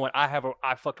streets going, I have a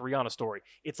I fucked Rihanna story.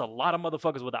 It's a lot of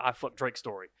motherfuckers with a I fucked Drake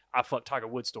story, I fucked Tiger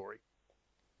Woods story.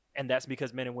 And that's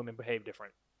because men and women behave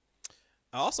different.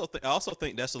 I also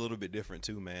think that's a little bit different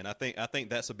too, man. I think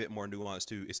that's a bit more nuanced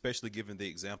too, especially given the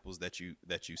examples that you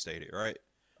stated, right?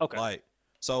 Okay. Like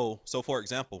so for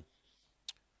example,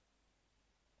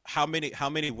 how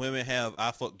many women have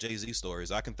I fucked Jay-Z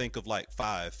stories? I can think of like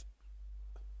 5.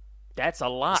 That's a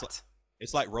lot.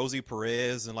 It's like Rosie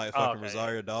Perez and like fucking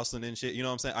Rosario Dawson and shit. You know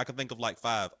what I'm saying? I can think of like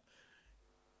 5.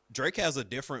 Drake has a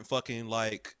different fucking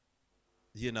like,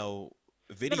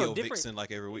 video vixen like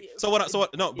every week.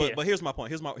 But here's my point.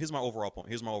 Here's my overall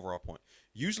point.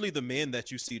 Usually the men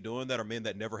that you see doing that are men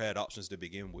that never had options to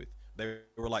begin with. They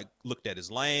were like looked at as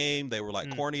lame. They were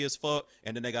like corny as fuck,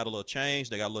 and then they got a little change.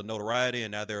 They got a little notoriety,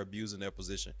 and now they're abusing their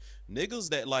position. Niggas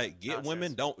that like get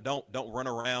women don't run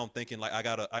around thinking like I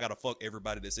gotta fuck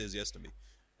everybody that says yes to me.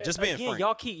 Just being frank.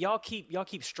 Y'all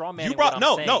keep straw manning.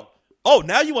 No. Oh,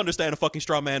 now you understand a fucking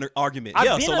straw man argument.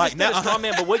 I've been like now straw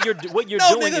man, but what you're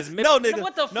doing is nigga.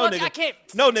 What the fuck? Nigga. I can't.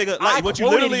 No, nigga. Like what you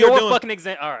literally your are doing. Fucking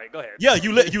example. All right, go ahead. Yeah,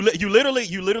 you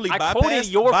literally I quoted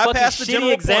your fucking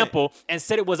shitty example and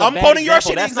said it was a bad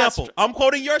example. I'm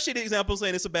quoting your shitty example,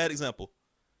 saying it's a bad example.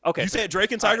 Okay. You said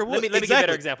Drake and Tiger Woods. Let me get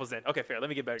better examples then. Okay, fair.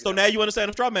 Let me get better examples. So now you understand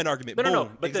the straw man argument. But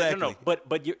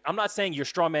I'm not saying you're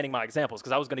straw manning my examples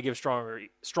because I was going to give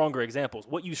stronger examples.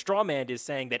 What you straw manned is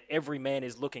saying that every man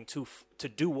is looking to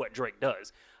do what Drake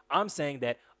does. I'm saying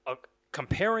that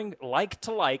comparing like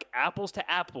to like, apples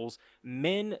to apples,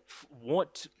 men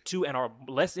want to and are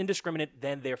less indiscriminate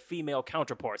than their female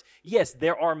counterparts. Yes,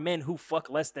 there are men who fuck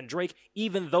less than Drake.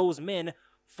 Even those men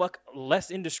fuck less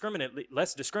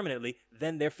discriminately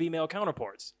than their female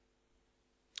counterparts.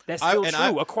 That's still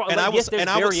true.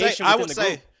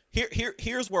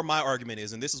 Here's where my argument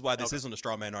is, and this is why this isn't a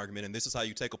straw man argument, and this is how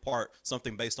you take apart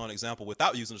something based on example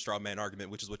without using a straw man argument,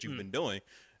 which is what you've been doing,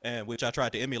 and which I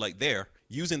tried to emulate there.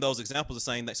 Using those examples of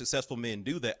saying that successful men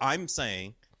do that, I'm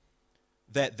saying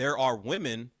that there are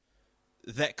women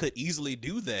that could easily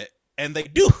do that, and they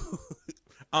do.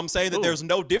 I'm saying that there's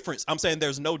no difference. I'm saying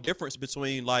there's no difference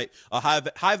between like a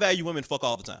high value women fuck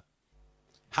all the time.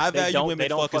 High value women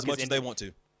fuck as much as they want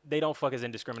to. They don't fuck as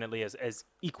indiscriminately as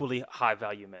equally high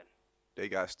value men. They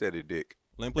got steady dick.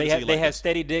 They have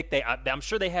steady dick. I'm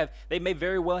sure they have. They may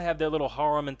very well have their little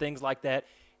harem and things like that.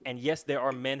 And yes, there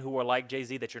are men who are like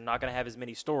Jay-Z that you're not going to have as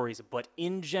many stories. But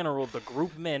in general, the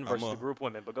group men versus the group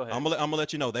women. But go ahead. I'm gonna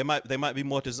let you know they might be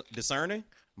more discerning,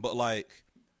 but like.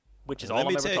 which is all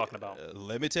I'm ever talking about.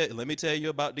 Let me tell you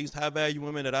about these high value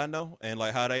women that I know, and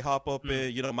like how they hop up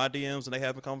in my DMs and they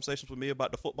having conversations with me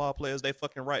about the football players they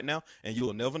fucking right now, and you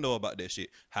will never know about that shit.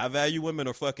 High value women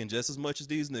are fucking just as much as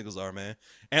these niggas are, man.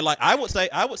 And like I would say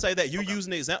that you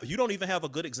using the example, you don't even have a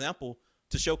good example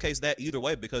to showcase that either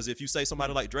way, because if you say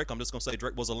somebody like Drake, I'm just gonna say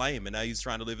Drake was a lame and now he's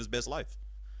trying to live his best life.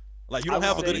 Like you don't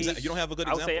have a good example. You don't have a good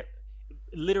example.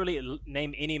 Literally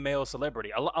name any male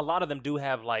celebrity. A lot of them do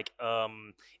have like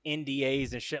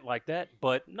NDAs and shit like that,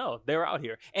 but no, they're out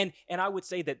here. And I would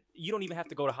say that you don't even have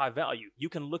to go to high value. You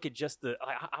can look at just the.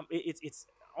 It's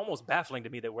almost baffling to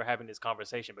me that we're having this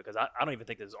conversation, because I don't even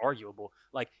think this is arguable.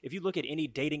 Like if you look at any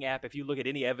dating app, if you look at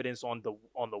any evidence on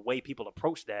the way people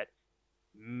approach that,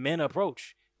 men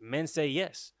say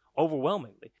yes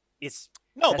overwhelmingly.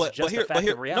 But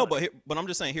I'm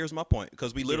just saying, here's my point,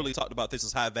 because we literally talked about this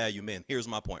as high value men. Here's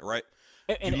my point, right?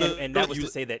 And that was to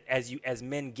say that as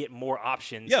men get more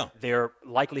options, their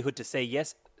likelihood to say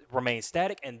yes remains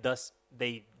static, and thus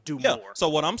they do more. So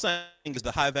what I'm saying is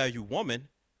the high value woman,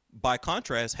 by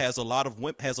contrast, has a lot of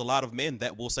men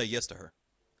that will say yes to her.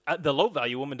 The low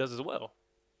value woman does as well.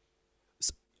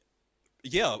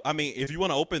 Yeah, I mean, if you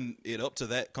want to open it up to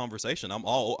that conversation, I'm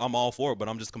all for it. But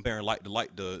I'm just comparing like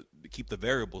to keep the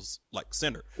variables like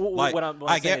centered. Like, what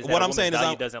I'm saying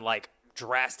is doesn't like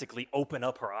drastically open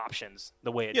up her options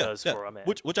the way it does for a man.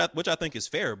 Which I think is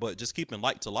fair, but just keeping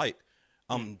light to light.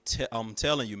 I'm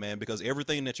telling you, man, because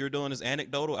everything that you're doing is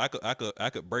anecdotal. I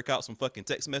could break out some fucking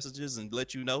text messages and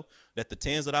let you know that the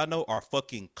 10s that I know are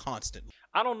fucking constant.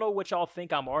 I don't know what y'all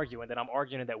think I'm arguing. That I'm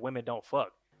arguing that women don't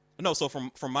fuck. No, so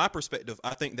from my perspective,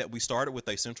 I think that we started with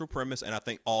a central premise, and I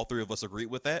think all three of us agreed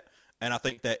with that. And I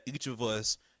think that each of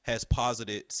us has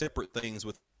posited separate things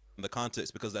within the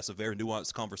context, because that's a very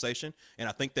nuanced conversation. And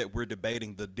I think that we're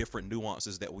debating the different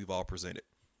nuances that we've all presented,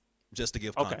 just to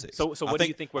give context. So what do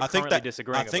you think we're currently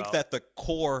disagreeing about? I think that the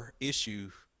core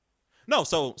issue... No,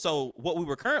 so what we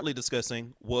were currently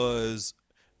discussing was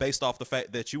based off the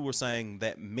fact that you were saying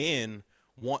that men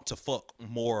want to fuck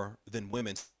more than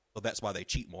women, so that's why they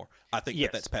cheat more. I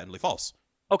think that's patently false.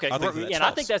 Okay, I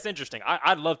think that's interesting.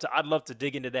 I'd love to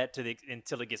dig into that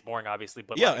until it gets boring, obviously.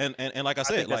 But and like I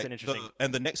said, like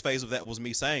the next phase of that was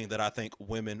me saying that I think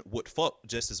women would fuck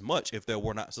just as much if there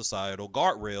were not societal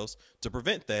guardrails to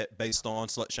prevent that, based on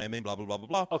slut shaming, blah blah blah blah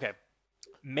blah. Okay,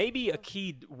 maybe a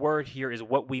key word here is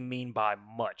what we mean by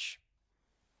much.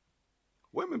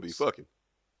 Women be fucking.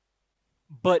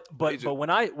 But when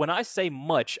I say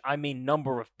much, I mean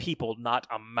number of people, not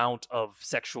amount of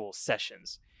sexual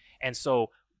sessions. And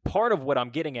so part of what I'm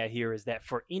getting at here is that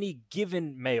for any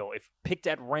given male, if picked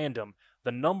at random,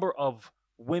 the number of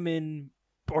women,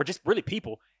 or just really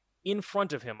people, in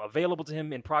front of him, available to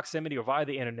him in proximity or via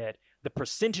the internet, the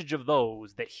percentage of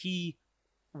those that he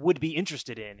would be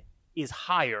interested in is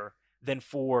higher than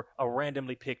for a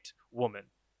randomly picked woman.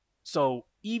 So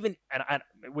even, and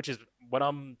which is what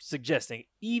I'm suggesting,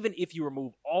 even if you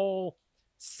remove all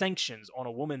sanctions on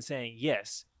a woman saying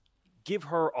yes, give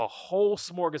her a whole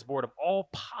smorgasbord of all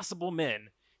possible men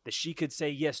that she could say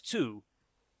yes to,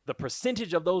 the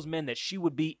percentage of those men that she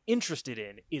would be interested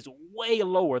in is way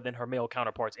lower than her male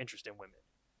counterparts' interest in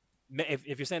women.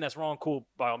 If you're saying that's wrong, cool,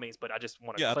 by all means, but I just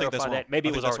want to clarify that. Maybe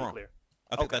it was already clear.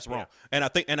 I think that's wrong. And I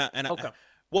think,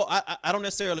 I don't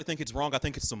necessarily think it's wrong. I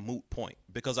think it's a moot point,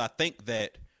 because I think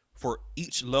that for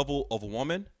each level of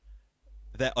woman,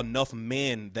 that enough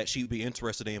men that she'd be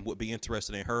interested in would be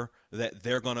interested in her, that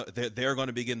they're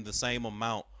gonna be getting the same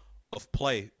amount of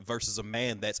play versus a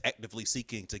man that's actively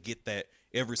seeking to get that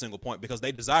every single point, because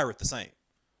they desire it the same.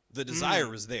 The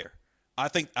desire is there. I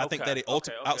think that it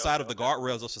outside of the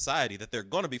guardrails of society, that they're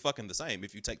gonna be fucking the same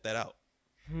if you take that out.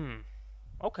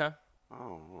 Okay.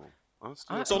 Oh. For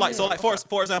example,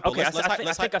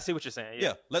 I think I see what you're saying.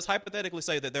 Yeah. Let's hypothetically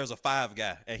say that there's a 5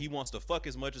 guy and he wants to fuck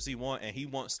as much as he wants, and he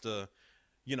wants to,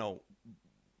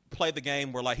 play the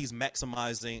game where like he's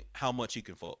maximizing how much he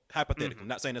can fuck. Hypothetically,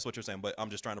 not saying that's what you're saying, but I'm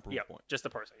just trying to prove a point. Just the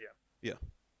person. Yeah.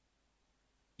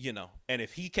 And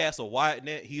if he casts a wide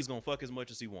net, he's gonna fuck as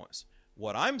much as he wants.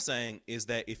 What I'm saying is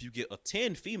that if you get a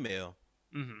 10 female,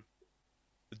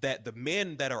 that the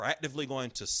men that are actively going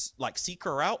to like seek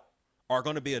her out are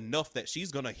going to be enough that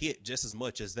she's going to hit just as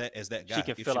much as that guy. She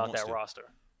can fill out that roster.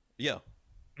 Yeah.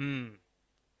 And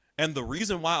the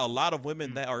reason why a lot of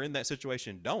women that are in that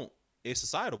situation don't is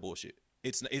societal bullshit.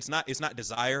 It's not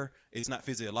desire. It's not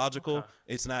physiological. Okay.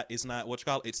 It's not what you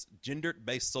call it. It's gendered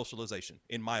based socialization,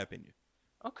 in my opinion.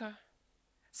 Okay.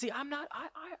 See, I'm not.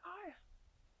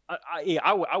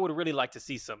 I would really like to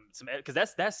see some, because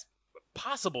that's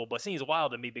possible, but seems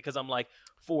wild to me, because I'm like,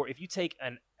 if you take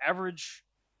an average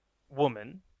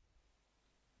woman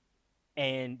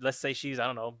and let's say she's,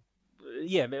 I don't know,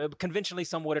 conventionally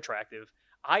somewhat attractive.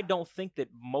 I don't think that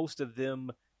most of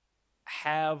them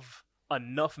have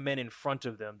enough men in front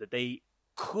of them that they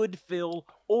could fill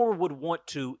or would want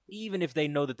to, even if they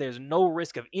know that there's no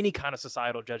risk of any kind of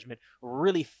societal judgment,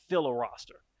 really fill a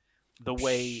roster the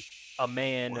way a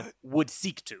man would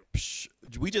seek to.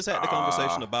 We just had the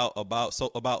conversation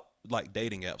about like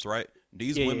dating apps, right?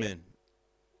 These women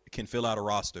can fill out a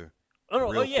roster.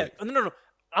 No.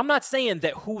 I'm not saying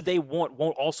that who they want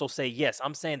won't also say yes.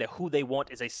 I'm saying that who they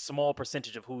want is a small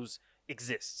percentage of whose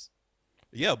exists.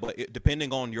 Yeah, but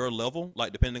depending on your level,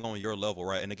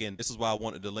 right? And again, this is why I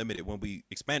wanted to limit it when we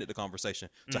expanded the conversation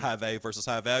to high value versus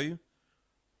high value.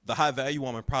 The high value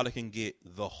woman probably can get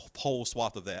the whole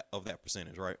swath of that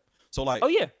percentage, right? So like,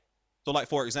 so like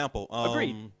for example,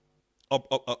 agreed.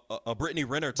 A Brittany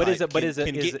Renner type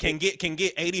can get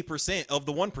 80% of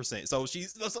the 1%. So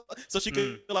she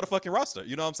can fill out a fucking roster.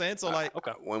 You know what I'm saying? So like,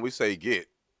 when we say get,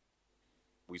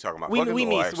 we talking about we're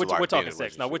talking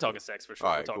sex. No, we're talking sex for sure.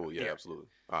 All right, cool. Yeah, absolutely.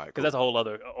 All right, because that's a whole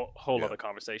other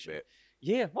conversation.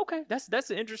 Yeah, okay. That's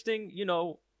an interesting.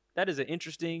 That is an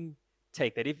interesting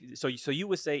take. That so you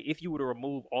would say if you were to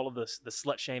remove all of the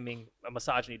slut shaming,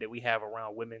 misogyny that we have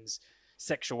around women's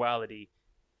sexuality,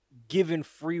 given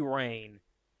free reign,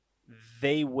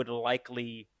 they would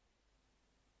likely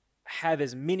have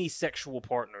as many sexual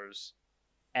partners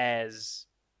as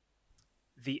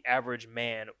the average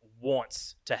man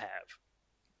wants to have.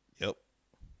 Yep.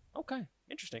 Okay.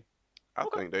 Interesting. I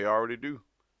think they already do.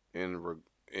 They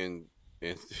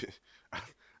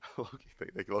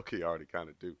low-key already kind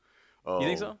of do. You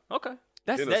think so? Okay.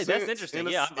 That's interesting.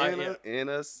 In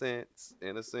a sense,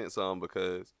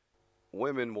 because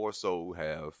women more so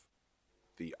have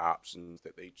the options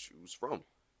that they choose from.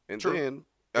 And then,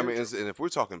 and if we're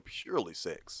talking purely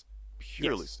sex,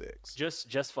 sex.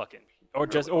 Just fucking. Or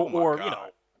just, or you know.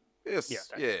 It's,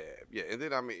 yeah. And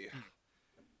then,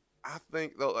 I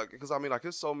think, though, like, because,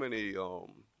 there's so many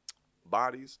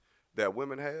bodies that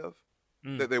women have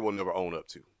that they will never own up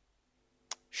to.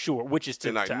 Sure, which is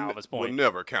to Alva's point. Will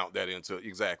never count that into,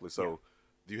 exactly. So,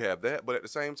 you have that, but at the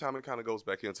same time, it kind of goes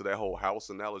back into that whole house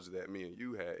analogy that me and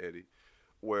you had, Eddie,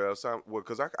 where,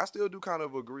 because I still do kind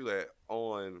of agree that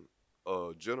on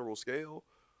a general scale,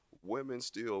 women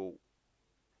still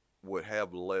would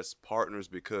have less partners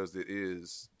because it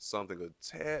is something a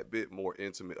tad bit more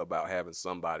intimate about having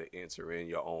somebody enter in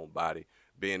your own body,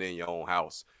 being in your own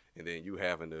house, and then you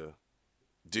having to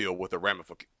deal with the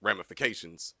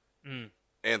ramifications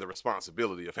and the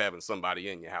responsibility of having somebody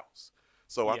in your house.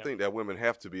 So I think that women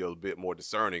have to be a bit more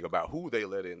discerning about who they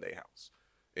let in their house,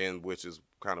 and which is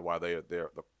kind of why the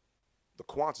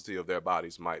quantity of their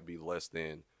bodies might be less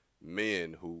than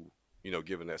men who,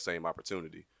 given that same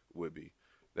opportunity would be.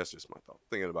 That's just my thought.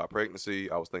 Thinking about pregnancy,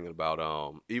 I was thinking about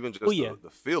even just the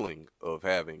feeling of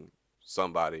having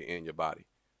somebody in your body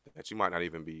that you might not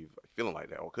even be feeling like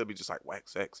that, or it could be just like whack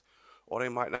sex, or they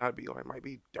might not be, or it might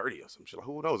be dirty or some shit. Like,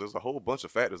 who knows? There's a whole bunch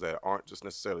of factors that aren't just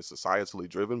necessarily societally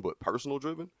driven, but personal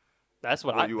driven. That's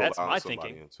what that's my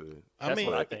thinking.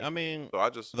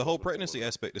 The whole pregnancy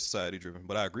aspect is society driven,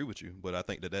 but I agree with you. But I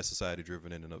think that's society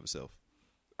driven in and of itself.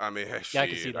 I mean, shit, I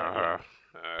can see that.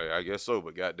 I guess so,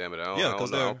 but goddamn it, I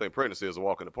don't think pregnancy is a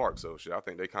walk in the park. So shit, I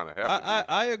think they kind of have.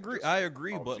 I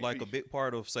agree, but like a big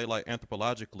part of, say, like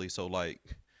anthropologically, so like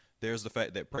there's the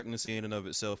fact that pregnancy in and of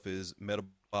itself is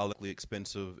metabolically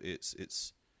expensive.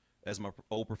 It's as my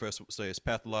old professor would say, it's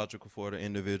pathological for the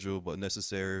individual, but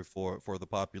necessary for the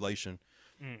population.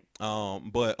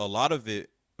 But a lot of it,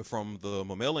 from the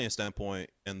mammalian standpoint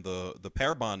and the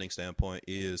pair bonding standpoint,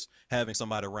 is having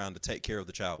somebody around to take care of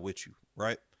the child with you,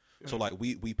 right? So like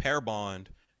we pair bond,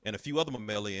 and a few other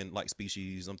mammalian like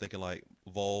species, I'm thinking like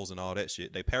voles and all that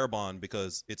shit, they pair bond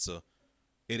because it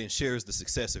ensures the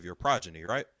success of your progeny,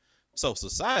 right? So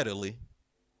societally,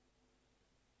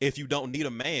 if you don't need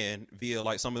a man via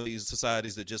like some of these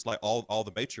societies that just like all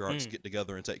the matriarchs get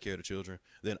together and take care of the children,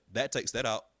 then that takes that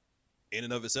out in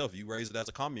and of itself. You raise it as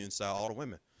a commune style, all the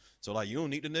women. So like you don't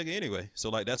need the nigga anyway.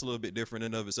 So like that's a little bit different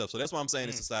in and of itself. So that's why I'm saying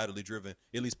it's societally driven,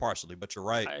 at least partially. But you're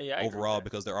right overall,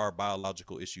 because there are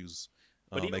biological issues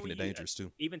making it dangerous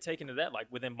too. Even taken to that, like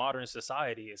within modern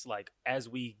society, it's like as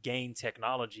we gain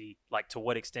technology, like to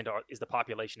what extent is the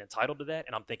population entitled to that?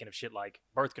 And I'm thinking of shit like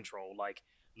birth control. Like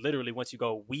literally once you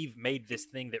go, we've made this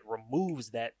thing that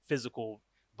removes that physical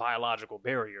biological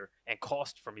barrier and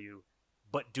cost from you.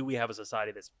 But do we have a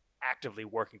society that's actively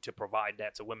working to provide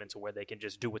that to women to where they can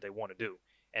just do what they want to do,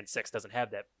 and sex doesn't have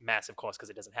that massive cost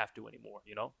because it doesn't have to anymore,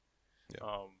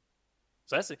 So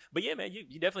that's it. But yeah, man,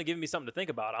 you definitely giving me something to think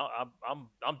about.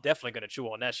 I'm definitely gonna chew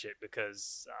on that shit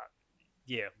because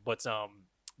But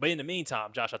in the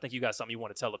meantime, Josh, I think you got something you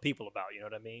want to tell the people about. You know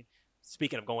what I mean?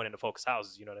 Speaking of going into folks'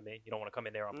 houses, you know what I mean? You don't want to come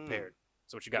in there unprepared.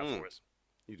 So what you got for us?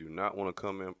 You do not want to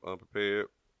come in unprepared,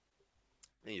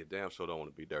 and you damn sure don't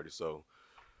want to be dirty. So,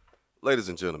 ladies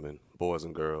and gentlemen, boys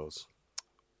and girls,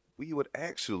 we would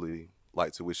actually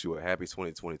like to wish you a happy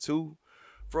 2022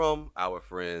 from our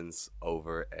friends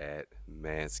over at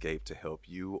Manscaped to help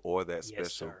you or that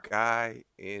special guy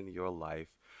in your life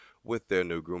with their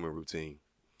new grooming routine.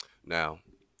 Now,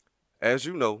 as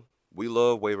you know, we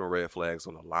love waving red flags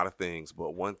on a lot of things,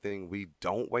 but one thing we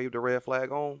don't wave the red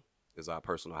flag on is our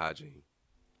personal hygiene.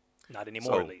 Not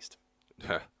anymore, at least.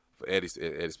 For Eddie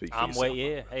speak for I'm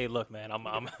yourself. Hey, look, man, I'm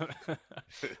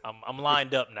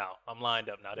lined up now. I'm lined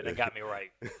up now. They got me right.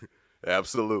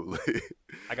 Absolutely.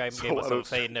 I got gave myself a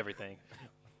fade and everything.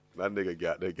 That nigga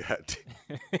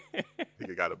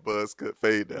got a buzz cut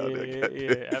fade down there.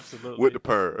 Yeah, absolutely. With the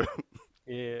perm.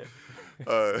 Yeah.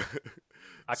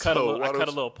 I cut a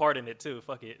little part in it too.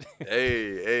 Fuck it.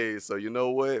 Hey. So you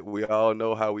know what? We all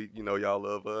know how y'all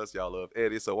love us. Y'all love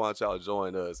Eddie. So why don't y'all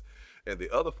join us and the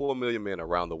other 4 million men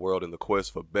around the world in the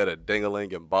quest for better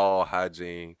ding-a-ling and ball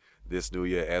hygiene this new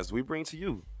year as we bring to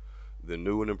you the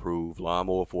new and improved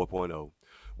Lawnmower 4.0,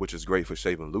 which is great for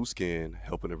shaving loose skin,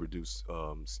 helping to reduce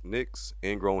nicks,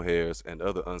 ingrown hairs, and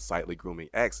other unsightly grooming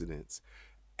accidents.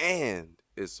 And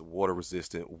it's water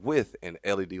resistant with an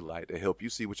LED light to help you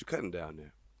see what you're cutting down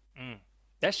there.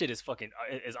 That shit is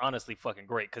honestly fucking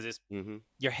great because it's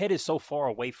your head is so far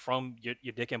away from your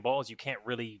dick and balls, you can't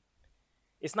really.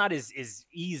 It's not as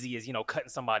easy as cutting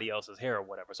somebody else's hair or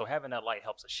whatever. So having that light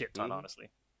helps a shit ton, honestly.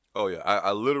 Oh yeah,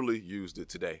 I literally used it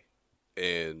today,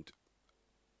 and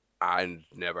I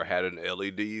never had an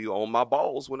LED on my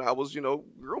balls when I was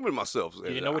grooming myself. You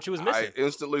didn't know what you was missing. I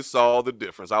instantly saw the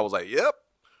difference. I was like, "Yep."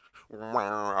 It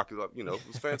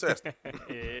was fantastic.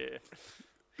 Yeah.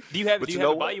 Do you have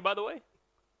it by you, by the way?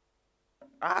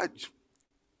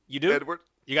 You do? Edward?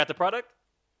 You got the product?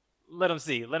 Let them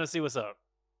see. Let them see what's up.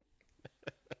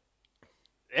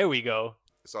 There we go.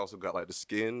 It's also got like the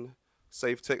skin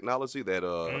safe technology that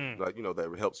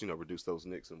that helps reduce those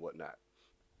nicks and whatnot.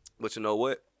 But you know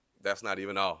what? That's not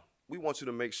even all. We want you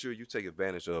to make sure you take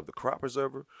advantage of the Crop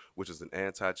Preserver, which is an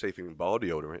anti-chafing ball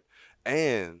deodorant,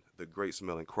 and the great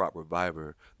smelling Crop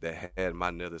Reviver that had my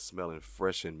nether smelling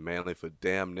fresh and manly for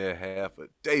damn near half a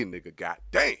day, nigga. God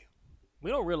damn.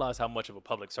 We don't realize how much of a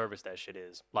public service that shit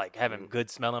is. Like having good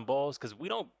smelling balls, because we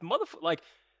don't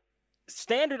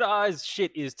standardized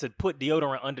shit is to put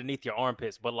deodorant underneath your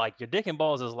armpits, but like your dick and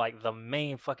balls is like the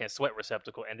main fucking sweat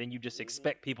receptacle, and then you just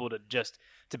expect people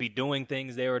to be doing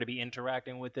things there or to be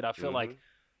interacting with it. I feel like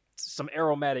some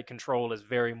aromatic control is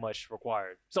very much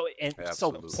required. So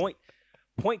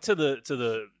point to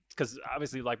the because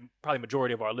obviously like probably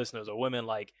majority of our listeners are women.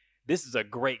 Like this is a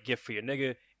great gift for your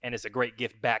nigga, and it's a great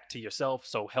gift back to yourself.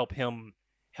 So help him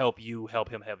help you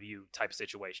type of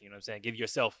situation. You know what I'm saying? Give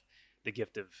yourself the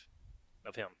gift of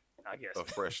him, I guess. Of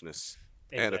freshness.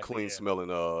 And a clean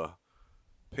smelling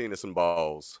penis and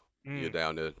balls. You're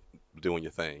down there doing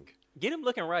your thing. Get him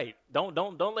looking right. Don't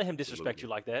let him disrespect you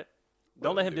like that.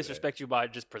 Don't let him disrespect you by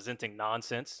just presenting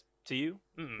nonsense to you.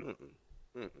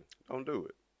 Don't do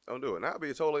it. And I'll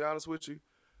be totally honest with you.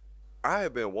 I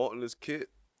have been wanting this kit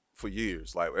for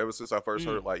years. Like ever since I first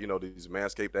heard these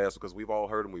Manscaped ads, because we've all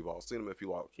heard them, we've all seen them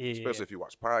especially if you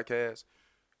watch podcasts.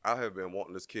 I have been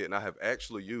wanting this kit, and I have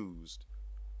actually used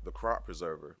the Crop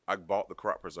Preserver. I bought the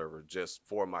Crop Preserver just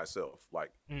for myself,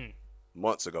 like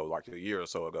months ago, like a year or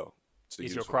so ago.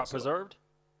 Is your crop preserved?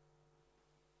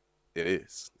 It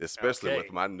is, especially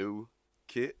with my new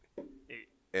kit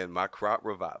and my Crop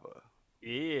Reviver.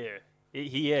 Yeah.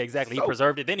 Yeah, exactly. He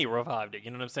preserved it, then he revived it.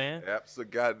 You know what I'm saying?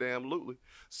 Absolutely.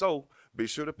 So be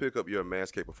sure to pick up your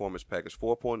Manscaped Performance Package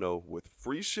 4.0 with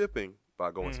free shipping by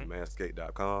going to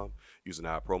manscaped.com using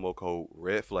our promo code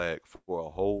REDFLAG for a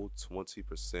whole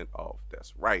 20% off.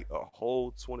 That's right, a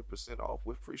whole 20% off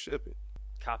with free shipping.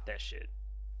 Cop that shit.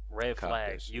 Red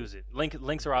Flag. Use it.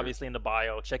 Links are obviously in the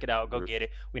bio. Check it out. Go get it.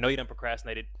 We know you done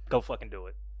procrastinated. Go fucking do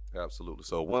it. Absolutely.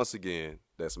 So once again,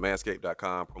 that's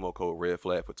manscaped.com, promo code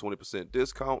REDFLAG for 20%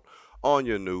 discount on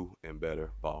your new and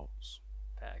better balls.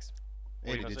 Facts.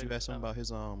 Eddie, did you ask him about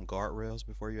his guardrails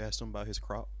before you asked him about his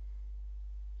crop?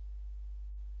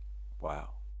 Wow.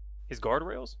 His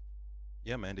guardrails?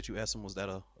 Yeah, man. Did you ask him, was that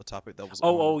a topic that was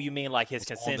you mean like his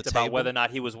consent about whether or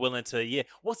not he was willing to,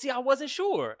 Well, see, I wasn't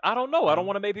sure. I don't know. I don't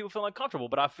want to make people feel uncomfortable,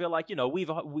 but I feel like,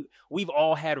 we've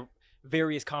all had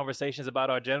various conversations about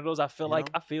our genitals. I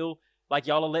feel Like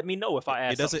y'all will let me know if I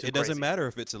ask. It doesn't matter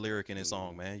if it's a lyric in his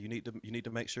song, man. You need to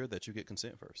make sure that you get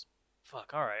consent first.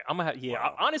 Fuck, all right. I'm gonna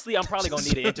have, honestly, I'm probably gonna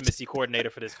need an intimacy coordinator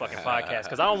for this fucking podcast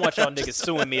because I don't want y'all niggas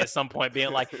suing me at some point,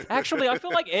 being like, actually, I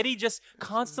feel like Eddie just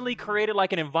constantly created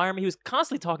like an environment. He was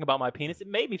constantly talking about my penis. It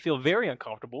made me feel very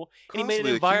uncomfortable. And he made an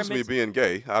environment. Accused me being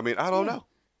gay. I mean, I don't know.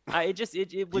 It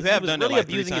was really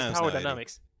abusing his power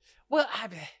dynamics. Well, I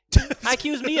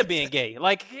accused me of being gay.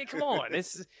 Like, hey, come on,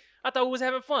 I thought we was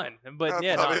having fun, but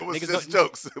it was niggas just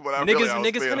jokes. But I niggas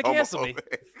finna cancel me.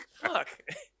 Fuck.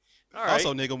 All right.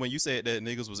 Also, nigga, when you said that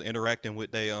niggas was interacting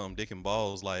with they dick and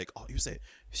balls, like, oh, you said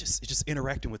it's just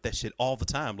interacting with that shit all the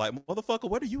time. Like, motherfucker,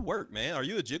 where do you work, man? Are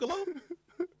you a gigolo?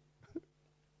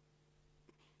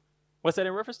 What's that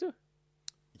in reference to?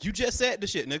 You just said the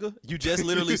shit, nigga. You just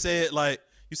literally said like.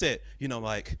 You said, we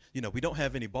don't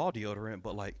have any ball deodorant,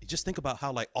 but like, just think about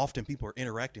how like often people are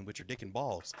interacting with your dick and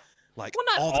balls. Like, well,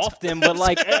 not all the often, but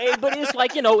like, but it's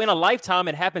like, in a lifetime,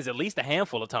 it happens at least a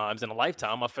handful of times in a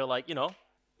lifetime. I feel like,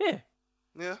 yeah.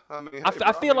 Yeah, I mean,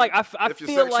 I feel like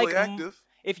active.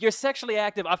 If you're sexually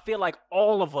active, I feel like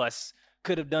all of us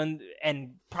could have done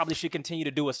and probably should continue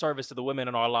to do a service to the women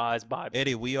in our lives by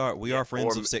Eddie. We are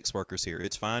friends of sex workers here.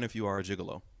 It's fine if you are a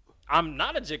gigolo. I'm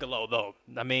not a gigolo, though.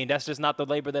 I mean, that's just not the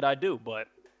labor that I do. But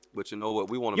you know what?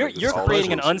 We want to. You're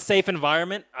creating an unsafe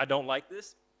environment. I don't like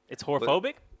this. It's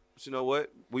whorephobic. But you know what?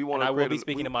 We want. And I will be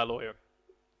speaking to my lawyer.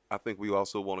 I think we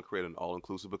also want to create an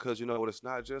all-inclusive because you know what? It's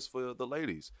not just for the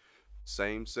ladies.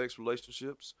 Same-sex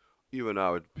relationships, even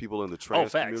our people in the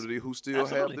trans community who still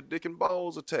have the dick and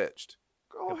balls attached.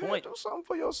 Go ahead, do something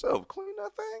for yourself. Clean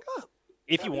that thing up.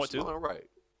 If you want to. Right.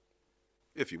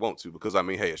 If you want to, because I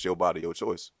mean, hey, it's your body, your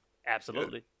choice.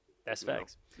 Absolutely. That's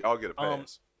facts. Y'all get a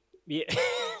pass. Yeah.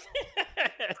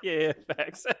 Yeah,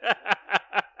 facts.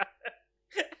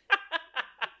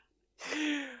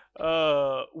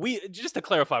 We just to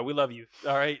clarify, we love you.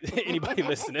 All right. Anybody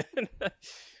listening?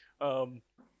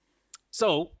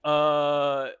 So,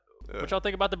 what y'all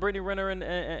think about the Brittany Renner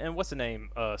and what's the name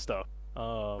stuff?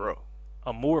 Bro.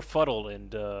 Amor Fuddle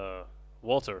and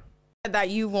Walter.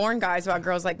 That you warn guys about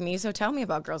girls like me, so tell me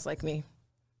about girls like me.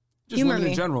 Just humor women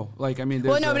me in general. Like, I mean,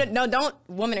 well, no, don't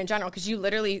women in general, because you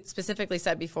literally specifically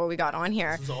said before we got on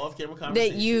here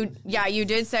that you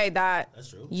did say that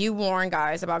you warn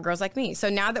guys about girls like me. So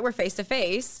now that we're face to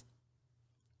face,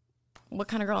 what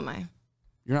kind of girl am I?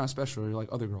 You're not special. You're like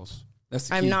other girls. That's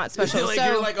the key. I'm not special. Like,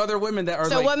 you're like other women that are.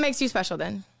 So like, what makes you special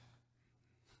then?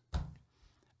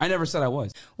 I never said I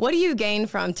was. What do you gain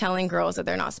from telling girls that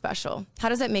they're not special? How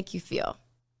does that make you feel?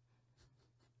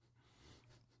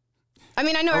 I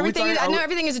mean, I know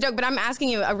everything is a joke, but I'm asking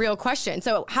you a real question.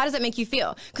 So how does it make you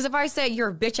feel? Because if I say you're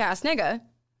a bitch ass nigga,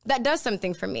 that does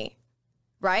something for me,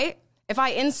 right? If I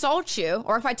insult you,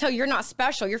 or if I tell you you're not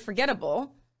special, you're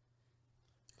forgettable,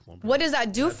 what does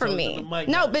that do for me?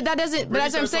 No, but that doesn't. But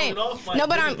that's what I'm saying. No,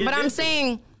 but I'm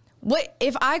saying, what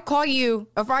if I call you?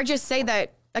 If I just say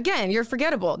that again, you're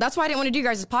forgettable. That's why I didn't want to do you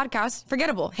guys' podcast.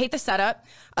 Forgettable. Hate the setup.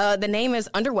 The name is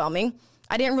underwhelming.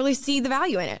 I didn't really see the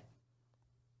value in it.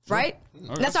 Right?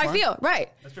 That's how I feel.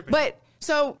 Right. But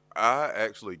so I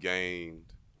actually gained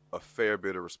a fair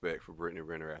bit of respect for Brittany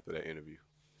Renner after that interview.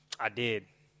 I did.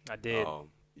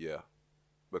 Yeah.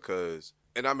 Because,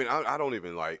 and I mean, I don't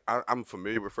even like, I'm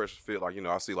familiar with Fresh Fit. Like,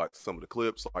 I see like some of the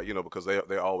clips, like, because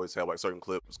they always have like certain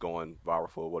clips going viral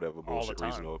for whatever bullshit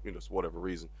reason or, whatever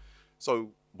reason.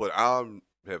 So, but I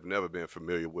have never been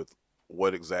familiar with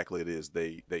what exactly it is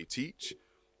they teach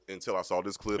until I saw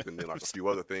this clip and then like a few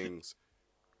other things.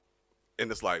 And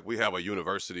it's like, we have a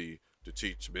university to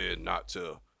teach men not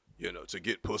to, to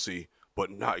get pussy,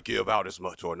 but not give out as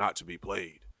much or not to be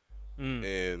played.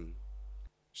 And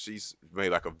she's made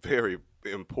like a very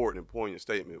important and poignant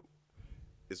statement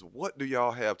is, what do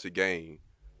y'all have to gain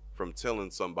from telling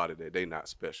somebody that they not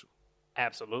special?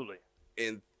 Absolutely.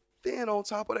 And then on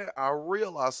top of that, I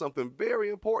realized something very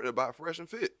important about Fresh and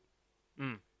Fit.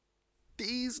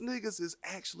 These niggas is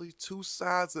actually two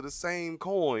sides of the same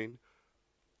coin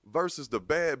versus the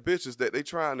bad bitches that they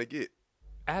trying to get.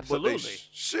 Absolutely. But they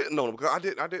shitting on them because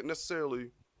I didn't necessarily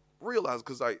realize,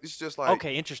 because like it's just like,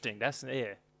 okay, interesting. That's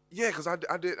yeah, because I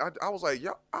was like,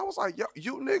 you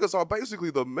niggas are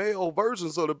basically the male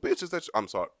versions of the bitches that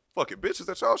bitches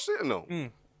that y'all shitting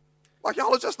on. Like,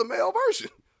 y'all are just the male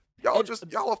version.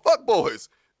 Y'all are fuck boys.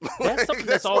 That's something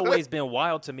that's always been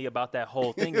wild to me about that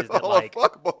whole thing, is that like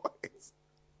fuck boys.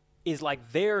 Is like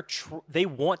they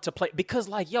want to play, because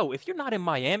like, yo, if you're not in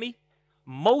Miami,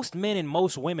 most men and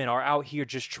most women are out here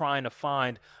just trying to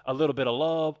find a little bit of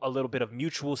love, a little bit of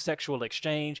mutual sexual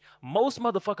exchange. Most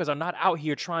motherfuckers are not out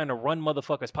here trying to run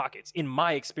motherfuckers' pockets, in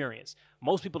my experience.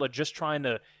 Most people are just trying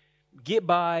to get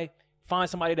by, find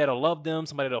somebody that'll love them,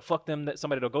 somebody that'll fuck them,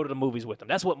 somebody that'll go to the movies with them.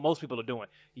 That's what most people are doing.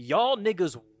 Y'all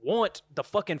niggas want the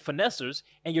fucking finessers,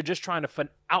 and you're just trying to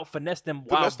out-finesse them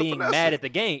while being mad at the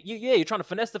game. You're trying to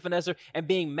finesse the finesser and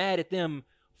being mad at them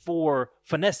for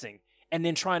finessing, and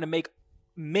then trying to make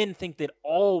men think that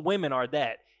all women are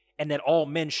that, and that all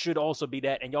men should also be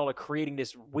that, and y'all are creating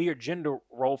this weird gender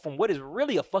role from what is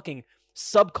really a fucking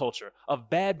subculture of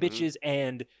bad bitches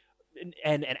and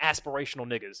aspirational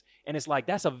niggas. And it's like,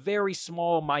 that's a very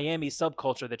small Miami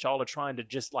subculture that y'all are trying to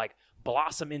just like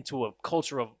blossom into a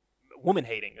culture of woman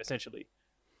hating, essentially.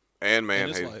 And man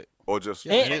hating. Like, or just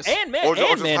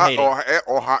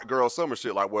hot girl summer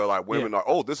shit, like where like women are,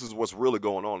 oh, this is what's really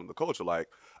going on in the culture. Like,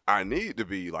 I need to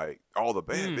be like all the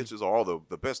bad bitches or all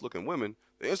the best looking women.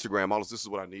 The Instagram models, this is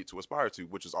what I need to aspire to,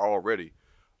 which is already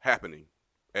happening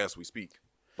as we speak.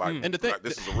 Like, and the thing, like,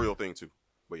 this is a real thing too.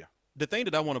 But yeah. The thing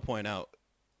that I want to point out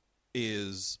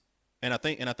is, and I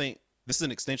think this is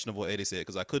an extension of what Eddie said,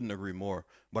 because I couldn't agree more.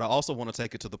 But I also want to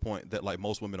take it to the point that like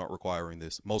most women aren't requiring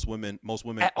this. Most women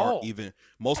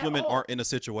aren't in a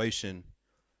situation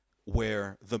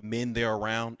where the men they're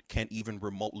around can't even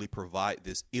remotely provide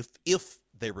this if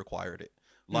they required it.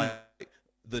 Like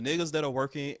the niggas that are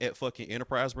working at fucking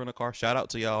Enterprise Rent a Car, shout out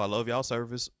to y'all. I love y'all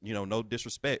service. You know, no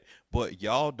disrespect, but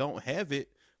y'all don't have it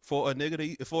for a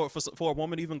nigga to, for a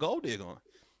woman to even gold dig on.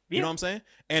 You know what I'm saying?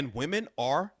 And women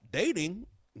are dating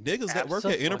niggas that work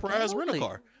at Enterprise Rent a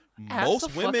Car.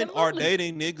 Most women are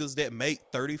dating niggas that make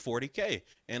 30, 40K,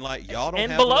 and like y'all don't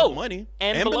have enough money.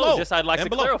 And below. Just I'd like to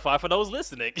clarify for those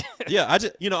listening. Yeah, I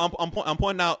just I'm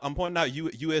pointing out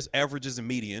U.S. averages and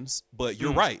medians, but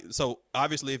you're right. So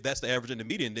obviously, if that's the average and the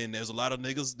median, then there's a lot of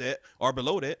niggas that are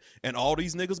below that, and all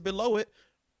these niggas below it,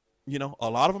 you know, a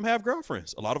lot of them have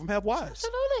girlfriends, a lot of them have wives.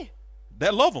 Absolutely.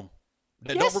 That love them.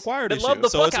 That don't require this shit. That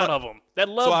love the fuck out of them. That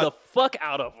love the fuck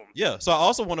out of them. Yeah. So I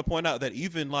also want to point out that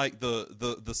even like the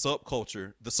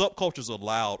subcultures are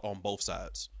loud on both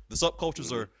sides. The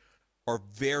subcultures are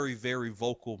very, very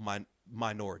vocal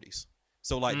minorities.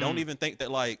 So like, don't even think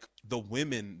that like the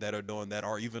women that are doing that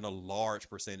are even a large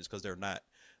percentage, because they're not.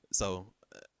 So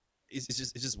it's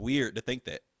just weird to think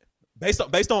that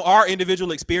based on our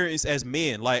individual experience as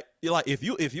men. Like if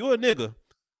you're a nigga.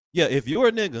 Yeah, if you're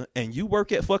a nigga and you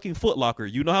work at fucking Foot Locker,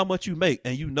 you know how much you make,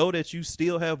 and you know that you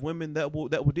still have women that will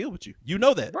deal with you. You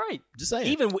know that, right? Just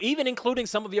saying. Even including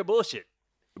some of your bullshit,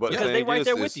 but because they right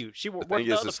there with you. She worked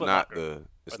the other Foot Locker.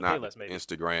 It's not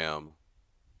Instagram,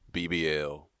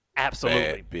 BBL,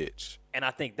 absolutely, bad bitch. And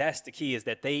I think that's the key, is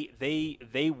that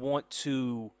they want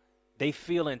to, they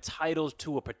feel entitled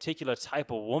to a particular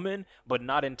type of woman, but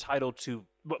not entitled to,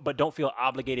 but don't feel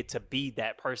obligated to be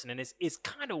that person. And it's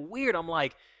kind of weird. I'm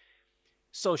like,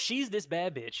 so she's this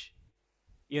bad bitch,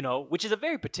 you know, which is a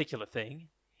very particular thing.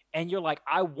 And you're like,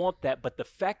 I want that. But the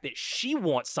fact that she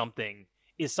wants something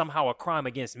is somehow a crime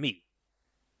against me.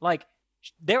 Like,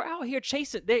 they're out here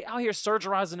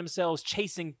surgerizing themselves,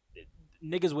 chasing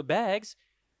niggas with bags.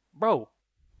 Bro,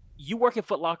 you work at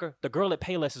Foot Locker. The girl at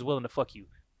Payless is willing to fuck you.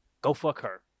 Go fuck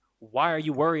her. Why are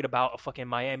you worried about a fucking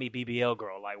Miami BBL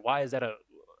girl? Like, why is that I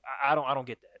don't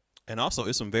get that. And also,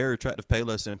 it's some very attractive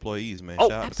Payless employees, man. Oh,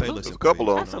 Shout absolutely. out to Payless. A couple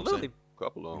of them. Absolutely.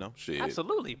 Couple of them. You know? Shit.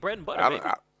 Absolutely. Bread and butter,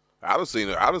 I've seen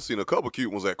a couple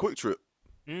cute ones at Quick Trip.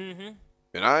 Mm-hmm.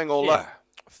 And I ain't gonna lie.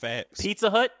 Facts. Pizza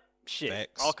Hut, shit.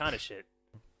 Facts. All kind of shit.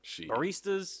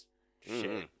 Baristas,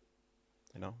 shit.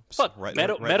 You know, fuck, right,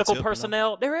 medical tip, personnel,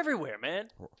 you know? They're everywhere, man.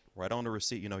 Right on the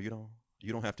receipt, you know, you don't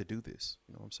have to do this.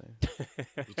 You know what I'm saying?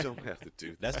 You don't have to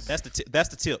do this. That's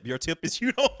the tip. Your tip is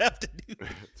you don't have to do this.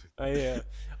 Yeah.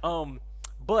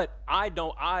 But I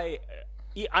know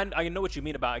what you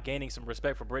mean about gaining some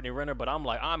respect for Brittany Renner, but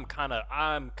I'm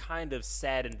kind of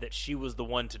saddened that she was the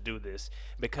one to do this,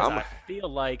 because I feel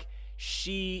like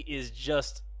she is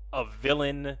just a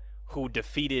villain who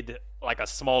defeated like a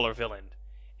smaller villain.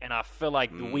 And I feel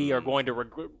like we are going to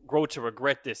grow to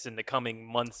regret this in the coming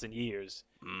months and years.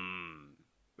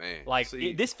 Man, like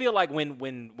this feel like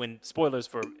when spoilers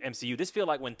for MCU, this feel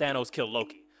like when Thanos killed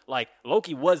Loki. Like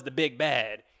Loki was the big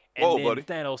bad, and then buddy.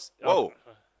 Thanos. Whoa,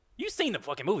 you seen the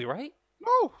fucking movie, right?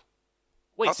 No.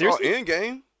 Wait, seriously? I saw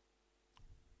Endgame.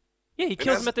 Yeah, he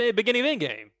kills him at the beginning of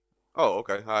Endgame. Oh,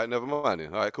 okay. All right, never mind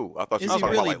then. All right, cool. I thought you were talking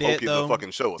really about like Loki in the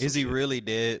fucking show. Is he really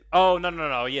dead? Oh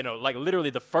no! You know, like literally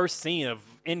the first scene of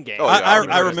Endgame. Oh,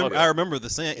 yeah, I remember the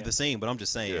scene, but I'm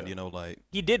just saying, you know, like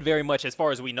he did very much, as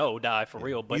far as we know, die for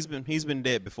real. But he's been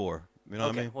dead before. You know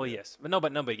what I mean? Well, yes, but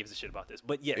nobody gives a shit about this.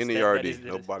 But yes, NERD,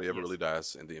 nobody ever really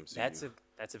dies in the MCU.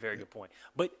 That's a very good point.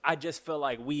 But I just feel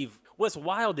like what's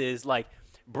wild is like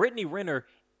Brittany Renner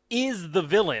is the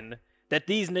villain that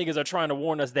these niggas are trying to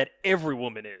warn us that every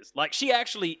woman is. Like, she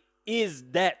actually is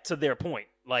that to their point.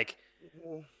 Like,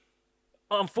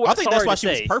 I think that's why she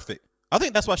was perfect. I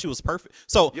think that's why she was perfect.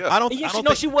 So I don't. Yeah, I don't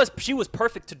think she was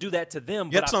perfect to do that to them.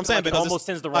 But that's what I'm saying. Like because it almost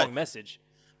sends the wrong message.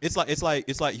 It's like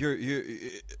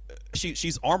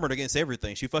she's armored against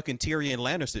everything. She fucking Tyrion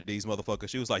Lannister these motherfuckers.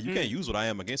 She was like, you can't use what I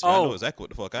am against you. I know exactly what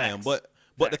the fuck I am. But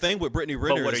the thing with Brittany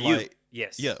Renner is like,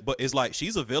 but it's like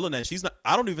she's a villain, and she's not.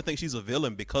 I don't even think she's a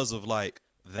villain because of like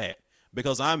that.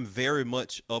 Because I'm very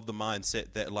much of the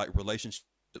mindset that like relationships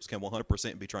can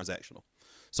 100% be transactional.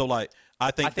 So like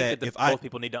I think that if both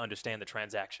people need to understand the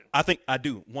transaction. I think I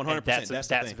do 100%.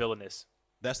 That's villainous.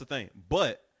 That's the thing.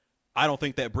 But I don't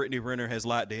think that Brittany Renner has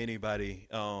lied to anybody,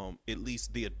 at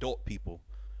least the adult people,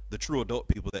 the true adult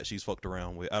people that she's fucked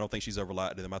around with. I don't think she's ever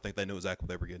lied to them. I think they knew exactly what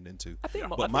they were getting into. I think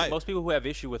most people who have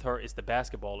issue with her is the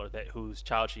basketballer whose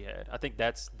child she had. I think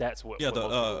that's what. Yeah,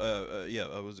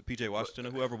 was it PJ Washington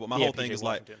or whoever? But my whole thing is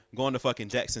like going to fucking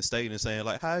Jackson State and saying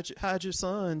like, hide your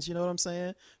sons. You know what I'm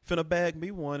saying? Finna bag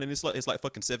me one, and it's like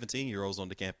fucking 17-year-olds on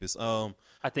the campus. I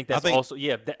think also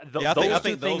those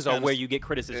two things are where you get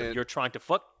criticism. You're trying to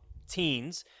fuck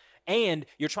teens, and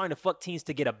you're trying to fuck teens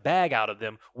to get a bag out of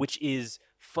them, which is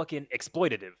fucking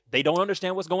exploitative. They don't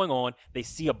understand what's going on. They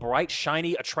see a bright,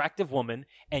 shiny, attractive woman,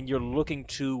 and you're looking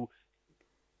to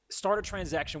start a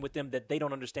transaction with them that they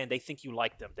don't understand. They think you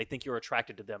like them. They think you're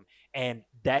attracted to them, and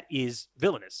that is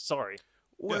villainous. Sorry.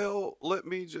 Well, let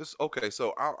me just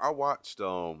so I watched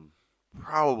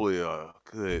probably a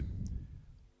good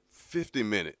 50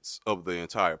 minutes of the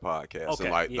entire podcast, and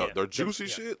like the juicy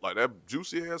shit, like that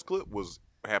juicy ass clip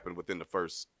happened within the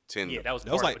first 10 minutes.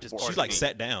 That was like she's like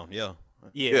sat down, like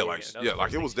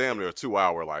it was damn near a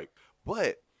 2-hour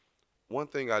But one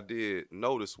thing I did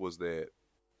notice was that,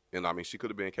 and I mean she could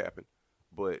have been capping,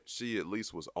 but she at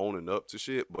least was owning up to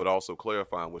shit, but also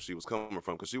clarifying where she was coming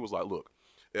from, because she was like, look,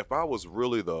 if I was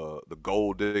really the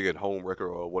gold digging home wrecker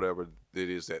or whatever it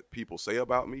is that people say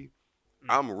about me,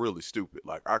 I'm really stupid.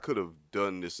 Like, I could have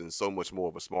done this in so much more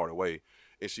of a smarter way.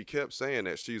 And she kept saying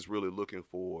that she's really looking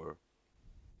for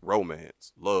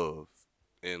romance, love,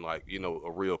 and like, you know,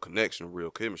 a real connection,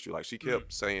 real chemistry. Like, she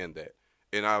kept saying that.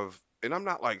 And I'm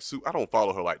not like, I don't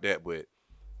follow her like that, but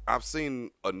I've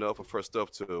seen enough of her stuff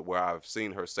to where I've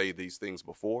seen her say these things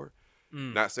before.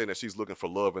 Not saying that she's looking for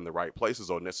love in the right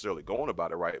places or necessarily going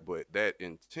about it right, but that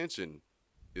intention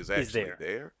is actually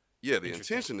there. Yeah, the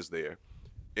intention is there.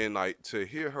 And like, to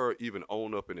hear her even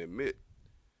own up and admit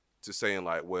to saying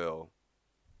like, well,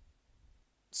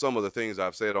 some of the things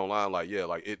I've said online, like, yeah,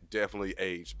 like it definitely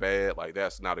aged bad. Like,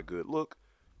 that's not a good look.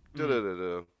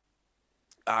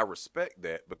 I respect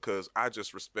that, because I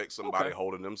just respect somebody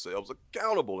holding themselves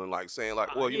accountable and like saying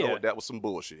like, well, you know what, that was some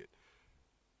bullshit.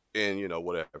 And you know,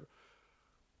 whatever.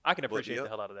 I can appreciate the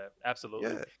hell out of that.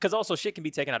 Absolutely. Because also shit can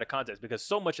be taken out of context, because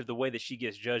so much of the way that she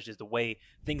gets judged is the way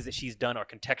things that she's done are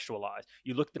contextualized.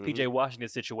 You look at the PJ Washington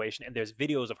situation, and there's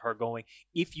videos of her going,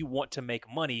 if you want to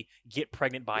make money, get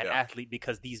pregnant by an athlete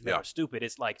because these men are stupid.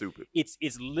 It's like,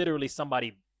 it's literally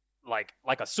somebody like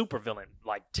a supervillain,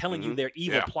 like telling you their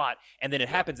evil plot, and then it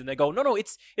happens and they go, no,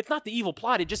 it's not the evil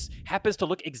plot. It just happens to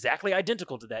look exactly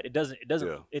identical to that. It doesn't,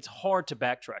 it's hard to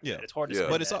backtrack that. It's hard to spin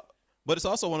that. But it's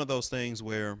also one of those things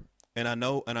where, and I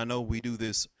know we do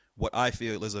this, what I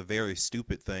feel is a very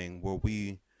stupid thing, where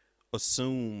we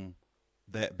assume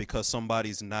that because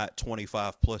somebody's not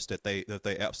 25 plus that they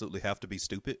absolutely have to be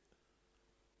stupid.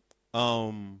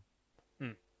 When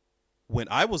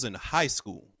I was in high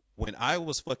school, when I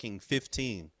was fucking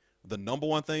 15, the number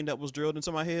one thing that was drilled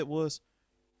into my head was,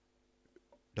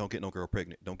 don't get no girl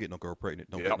pregnant. Don't get no girl pregnant.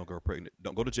 Don't get no girl pregnant.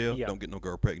 Don't go to jail. Don't get no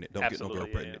girl pregnant. Don't get no girl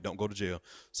pregnant. Don't go to jail.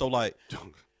 So like,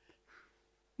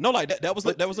 no, like that was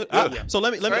it. So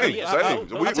let me. We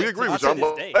agree with you. I'm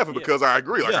laughing because I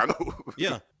agree. Like I know.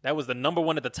 That was the number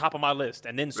one at the top of my list,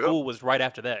 and then school was right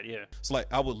after that. Yeah. It's like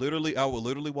I would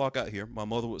literally walk out here. My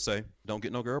mother would say, "Don't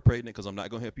get no girl pregnant because I'm not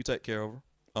gonna help you take care of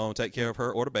her. Take care of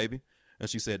her or the baby." And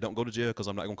she said, "Don't go to jail because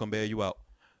I'm not gonna come bail you out."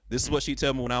 This is what she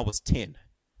tell me when I was 10.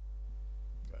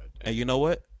 And you know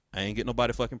what? I ain't get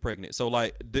nobody fucking pregnant. So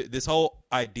like this whole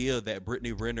idea that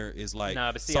Brittany Renner is like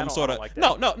some sort of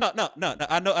no.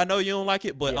 I know you don't like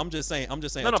it, but I'm just saying a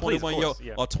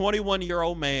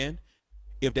 21-year-old man.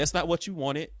 If that's not what you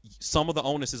wanted, some of the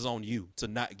onus is on you to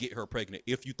not get her pregnant.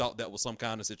 If you thought that was some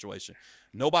kind of situation,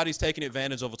 nobody's taking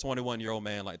advantage of a 21-year-old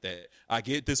man like that. I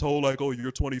get this whole like, oh,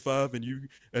 you're 25 and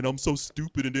I'm so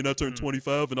stupid, and then I turn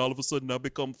 25 and all of a sudden I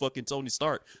become fucking Tony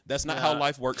Stark. That's not how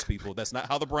life works, people. That's not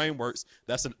how the brain works.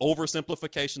 That's an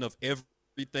oversimplification of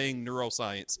everything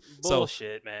neuroscience.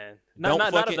 Bullshit, man. Don't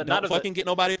fucking get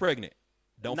nobody pregnant.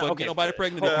 Don't fucking get nobody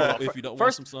pregnant if you don't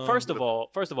want some son. First of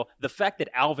all, the fact that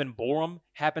Alvin Borum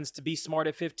happens to be smart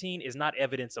at 15 is not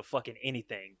evidence of fucking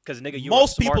anything. Because nigga, you're a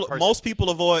smart person. Most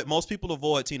people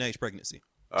avoid teenage pregnancy.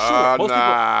 Yeah,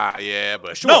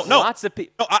 but sure, no. Lots of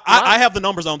people. I have the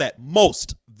numbers on that.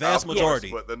 Vast majority.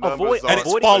 Yes, but the numbers and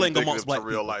it's falling amongst black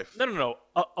real people. life. No.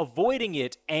 Avoiding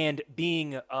it and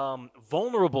being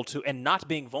vulnerable to and not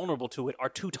being vulnerable to it are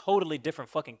two totally different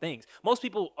fucking things. Most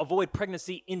people avoid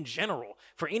pregnancy in general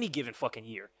for any given fucking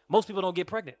year. Most people don't get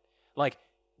pregnant. Like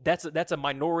that's a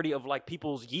minority of like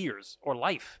people's years or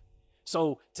life.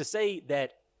 So to say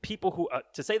that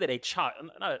a child,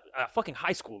 not a fucking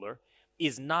high schooler,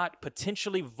 is not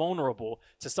potentially vulnerable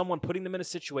to someone putting them in a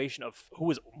situation of who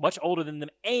is much older than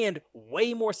them and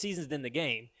way more seasons in the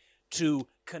game to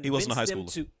convince them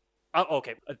to.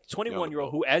 Okay, a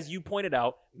 21-year-old who, as you pointed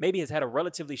out, maybe has had a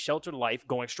relatively sheltered life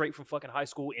going straight from fucking high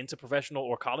school into professional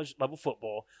or college level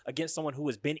football against someone who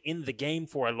has been in the game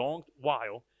for a long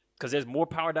while, because there's more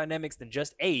power dynamics than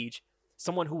just age.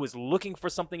 Someone who is looking for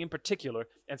something in particular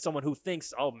and someone who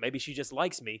thinks, oh, maybe she just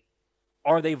likes me.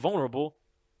 Are they vulnerable?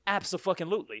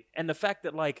 Abso-fucking-lutely. And the fact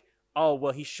that like, oh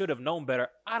well, he should have known better.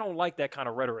 I don't like that kind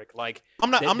of rhetoric. Like, I'm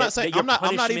not saying your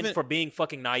punishment for being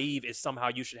fucking naive is somehow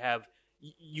you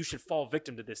should fall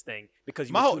victim to this thing because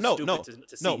you were too stupid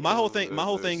to see. No, my whole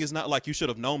thing is not like you should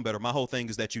have known better. My whole thing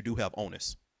is that you do have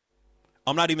onus.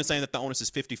 I'm not even saying that the onus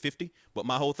is 50-50, but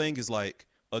my whole thing is like,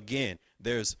 again,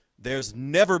 there's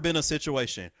never been a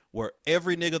situation where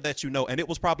every nigga that you know, and it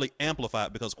was probably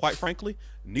amplified because, quite frankly,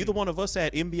 neither one of us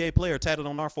had NBA player tatted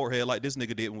on our forehead like this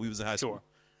nigga did when we was in high school.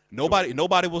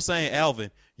 Nobody was saying,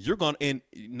 Alvin, you're gonna, and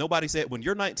nobody said when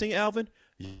you're 19, Alvin,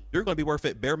 you're gonna be worth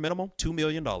at bare minimum $2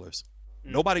 million.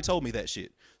 Nobody told me that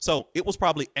shit. So it was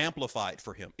probably amplified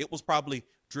for him. It was probably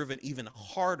driven even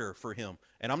harder for him.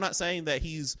 And I'm not saying that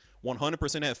he's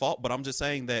 100% at fault, but I'm just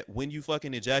saying that when you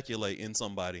fucking ejaculate in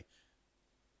somebody,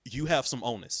 you have some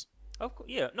onus. Of course,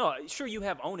 yeah, no, sure you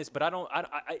have onus, but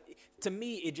to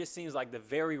me it just seems like the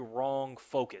very wrong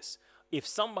focus. If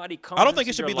somebody comes, I don't think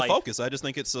it should be the focus. I just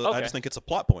think it's a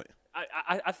plot point.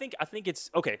 I think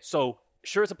it's okay. So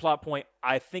sure, it's a plot point.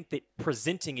 I think that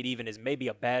presenting it even is maybe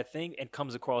a bad thing and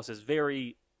comes across as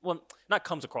very not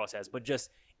comes across as, but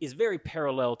just is very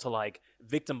parallel to like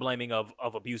victim blaming of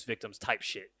abuse victims type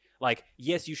shit. Like,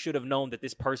 yes, you should have known that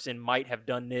this person might have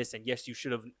done this, and yes, you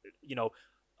should have,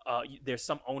 there's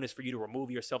some onus for you to remove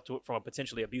yourself from a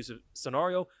potentially abusive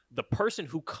scenario. The person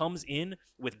who comes in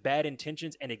with bad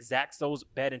intentions and exacts those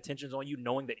bad intentions on you,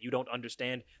 knowing that you don't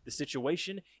understand the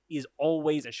situation, is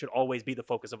always and should always be the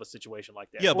focus of a situation like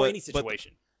that. Yeah, or any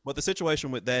situation. But the situation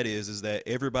with that is that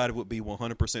everybody would be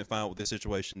 100% fine with this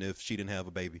situation if she didn't have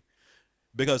a baby.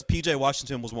 Because PJ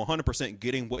Washington was 100%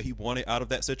 getting what he wanted out of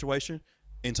that situation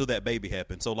until that baby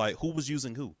happened. So, like, who was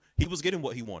using who? He was getting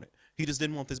what he wanted. He just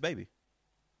didn't want this baby.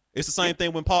 It's the same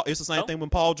thing when Paul. It's the same thing when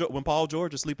Paul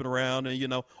George is sleeping around,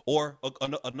 and or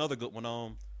another good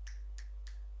one.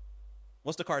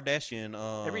 What's the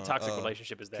Kardashian? Every toxic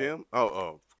relationship is that. Kim?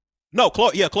 Oh. No,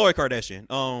 Khloe Kardashian.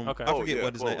 Okay. I forget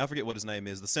what his name. I forget what his name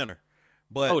is. The center.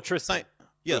 But Tristan.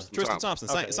 Tristan Thompson.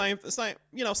 Okay. Same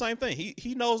thing.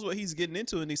 He knows what he's getting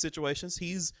into in these situations.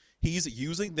 He's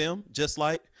using them just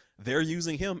like they're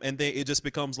using him, and then it just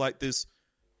becomes like this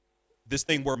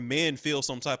thing where men feel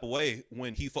some type of way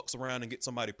when he fucks around and gets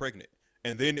somebody pregnant,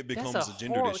 and then it becomes a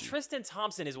gender issue. Tristan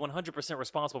Thompson is 100%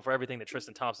 responsible for everything that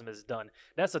Tristan Thompson has done.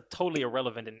 That's a totally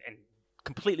irrelevant and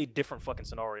completely different fucking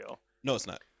scenario. No, it's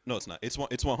not. It's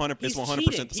 100%. He's the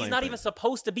cheating. same He's not thing. even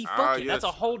supposed to be fucking. Yes. That's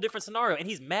a whole different scenario, and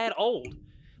he's mad old.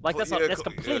 Like that's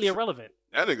completely irrelevant.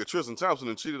 That nigga Tristan Thompson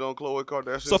and cheated on Khloe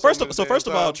Kardashian. So first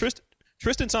of all,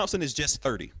 Tristan Thompson is just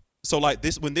 30. So like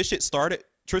when this shit started,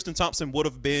 Tristan Thompson would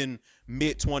have been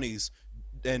mid-20s,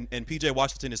 and PJ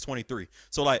Washington is 23.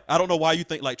 So like I don't know why you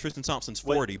think like Tristan Thompson's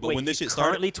 40, but when this shit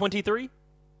started, currently 23.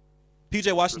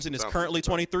 PJ Washington is currently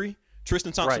 23.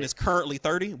 Tristan Thompson is currently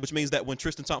 30, which means that when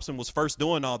Tristan Thompson was first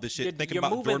doing all this shit, thinking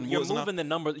about Jordan Woods, you're moving the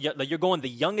number. You're going the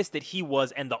youngest that he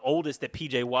was and the oldest that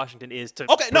PJ Washington is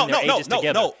to. Okay, no.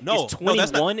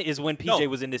 21 is when PJ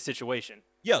was in this situation.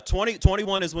 Yeah,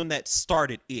 21 is when that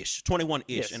started ish, 21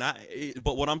 ish. Yes.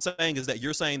 But what I'm saying is that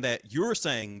you're saying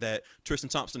that Tristan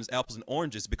Thompson is apples and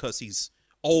oranges because he's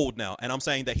old now, and I'm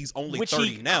saying that he's only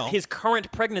 30 now. His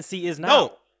current pregnancy is now.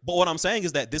 No, but what I'm saying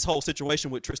is that this whole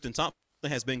situation with Tristan Thompson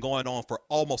has been going on for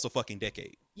almost a fucking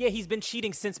decade. Yeah, he's been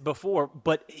cheating since before,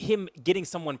 but him getting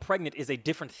someone pregnant is a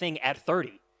different thing at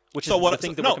 30, which is the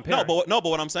thing that we're comparing. But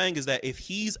what I'm saying is that if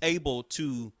he's able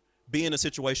to be in a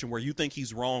situation where you think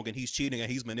he's wrong and he's cheating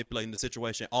and he's manipulating the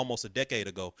situation almost a decade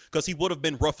ago, because he would have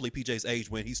been roughly PJ's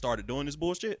age when he started doing this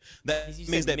bullshit. That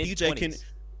means that PJ can.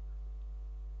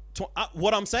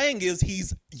 What I'm saying is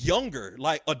he's younger,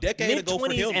 like a decade ago for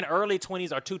him. Mid-20s and early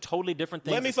 20s are two totally different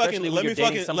things. Let me fucking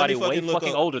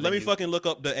look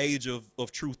up the age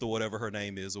of Truth or whatever her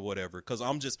name is or whatever, because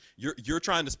you're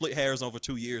trying to split hairs over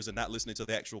 2 years and not listening to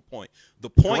the actual point. The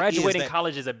point graduating is that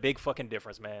college is a big fucking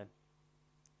difference, man.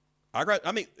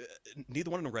 I mean, neither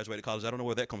one of them graduated college. I don't know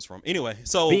where that comes from. Anyway,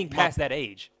 so being past that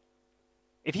age.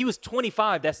 If he was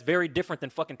 25, that's very different than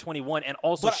fucking 21. And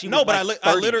also, but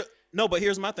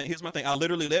here's my thing. I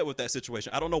literally led with that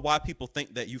situation. I don't know why people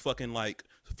think that you fucking like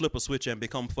flip a switch and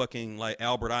become fucking like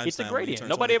Albert Einstein. It's a gradient.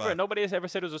 Nobody has ever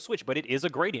said it was a switch, but it is a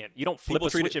gradient. You don't flip a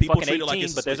switch at fucking 18,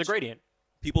 but there's a gradient.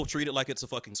 People treat it like it's a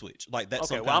fucking switch. Like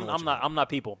that's okay. Well, I'm not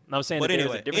people. I'm saying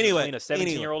there's a difference between a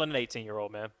 17-year-old and an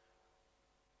 18-year-old, man.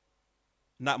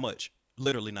 Not much.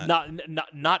 Literally not.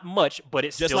 Not much, but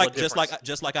it's still a difference.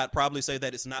 Just like I'd probably say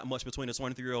that it's not much between a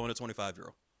 23-year-old and a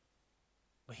 25-year-old.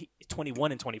 He's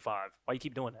 21 and 25. Why you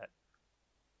keep doing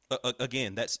that?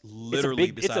 Again, that's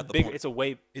literally beside the point. It's a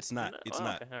way. It's not. It's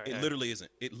not. Right, it literally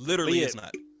isn't. It literally is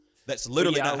not. That's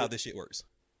literally not how this shit works.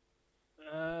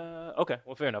 Okay.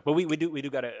 Well, fair enough. But we do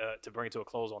got to bring it to a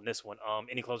close on this one.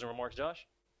 Any closing remarks, Josh?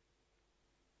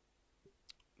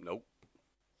 Nope.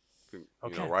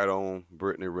 Okay. You know, right on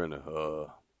Brittany Renner.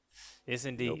 Yes,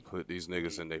 indeed. Put these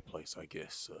niggas in their place, I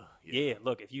guess. Yeah.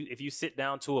 Look, if you sit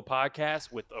down to a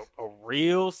podcast with a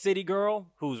real city girl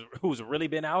who's really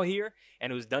been out here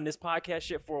and who's done this podcast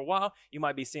shit for a while, you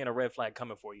might be seeing a red flag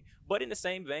coming for you. But in the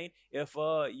same vein, if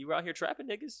you're out here trapping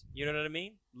niggas, you know what I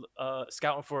mean?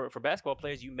 Scouting for basketball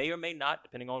players, you may or may not,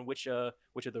 depending on which of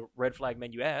the red flag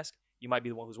men you ask, you might be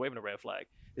the one who's waving a red flag.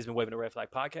 This has been Waving the Red Flag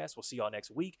Podcast. We'll see y'all next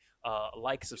week.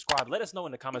 Like, subscribe. Let us know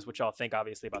in the comments what y'all think,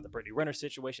 obviously, about the Brittany Renner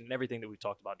situation and everything that we've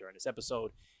talked about during this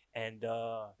episode. And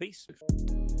peace.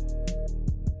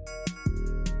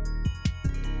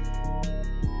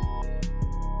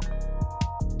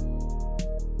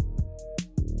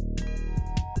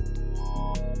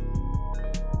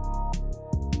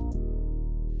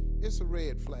 It's a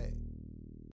red flag.